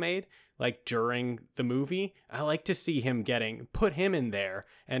Bob Hawke made, like during the movie, I like to see him put him in there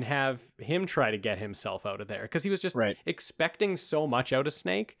and have him try to get himself out of there. Because he was just expecting so much out of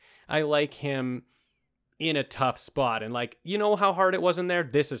Snake. I like him in a tough spot. And like, you know how hard it was in there?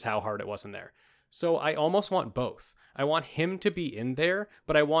 This is how hard it was in there. So I almost want both. I want him to be in there,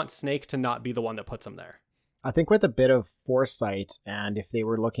 but I want Snake to not be the one that puts him there. I think with a bit of foresight, and if they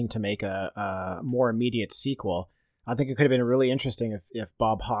were looking to make a more immediate sequel, I think it could have been really interesting if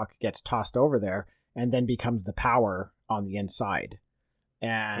Bob Hawke gets tossed over there and then becomes the power on the inside.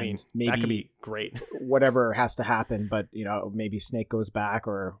 And I mean, maybe that could be great. Whatever has to happen, but maybe Snake goes back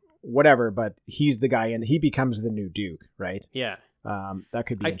or whatever, but he's the guy and he becomes the new Duke, right? Yeah. That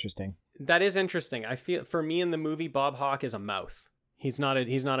could be interesting. That is interesting. I feel for me in the movie, Bob Hawke is a mouth. He's not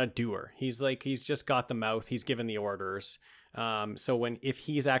a doer. He's just got the mouth. He's given the orders. So if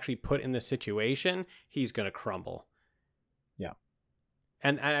he's actually put in the situation, he's going to crumble. Yeah.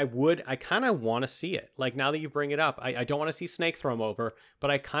 And I kind of want to see it. Like now that you bring it up, I don't want to see Snake throw him over,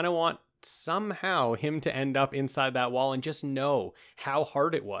 but I kind of want somehow him to end up inside that wall and just know how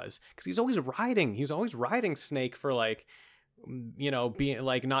hard it was. Because he's always riding Snake for like, being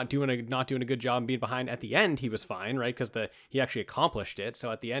like not doing a good job and being behind. At the end he was fine, right? Because he actually accomplished it.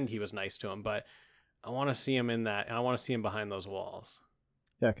 So at the end he was nice to him, but I want to see him in that, and I want to see him behind those walls.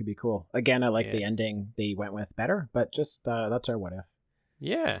 That could be cool. Again, I like the ending they went with better, but just that's our what if.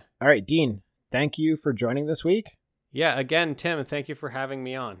 Yeah. All right, Dean, thank you for joining this week. Yeah, again, Tim, thank you for having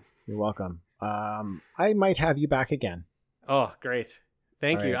me on. You're welcome. I might have you back again. Oh, great.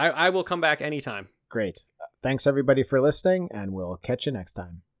 Thank you. I will come back anytime. Great. Thanks everybody for listening, and we'll catch you next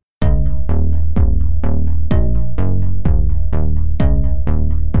time.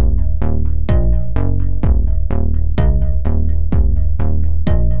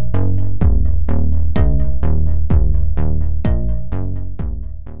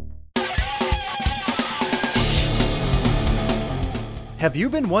 Have you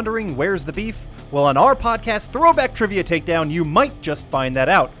been wondering where's the beef? Well, on our podcast, Throwback Trivia Takedown, you might just find that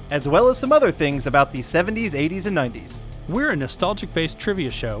out, as well as some other things about the 70s, 80s, and 90s. We're a nostalgic-based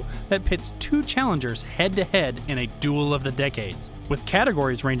trivia show that pits two challengers head-to-head in a duel of the decades, with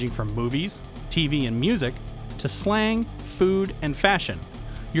categories ranging from movies, TV and music, to slang, food, and fashion.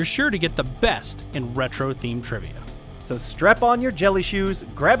 You're sure to get the best in retro-themed trivia. So strap on your jelly shoes,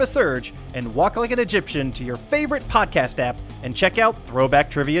 grab a Surge, and walk like an Egyptian to your favorite podcast app and check out Throwback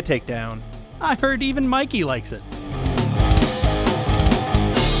Trivia Takedown. I heard even Mikey likes it.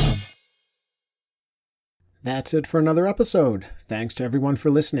 That's it for another episode. Thanks to everyone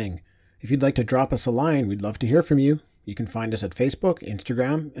for listening. If you'd like to drop us a line, we'd love to hear from you. You can find us at Facebook,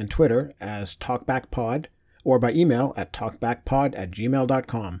 Instagram, and Twitter as TalkbackPod, or by email at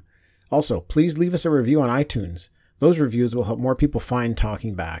talkbackpod@gmail.com. Also, please leave us a review on iTunes. Those reviews will help more people find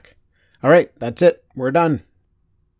Talking Back. All right, that's it. We're done.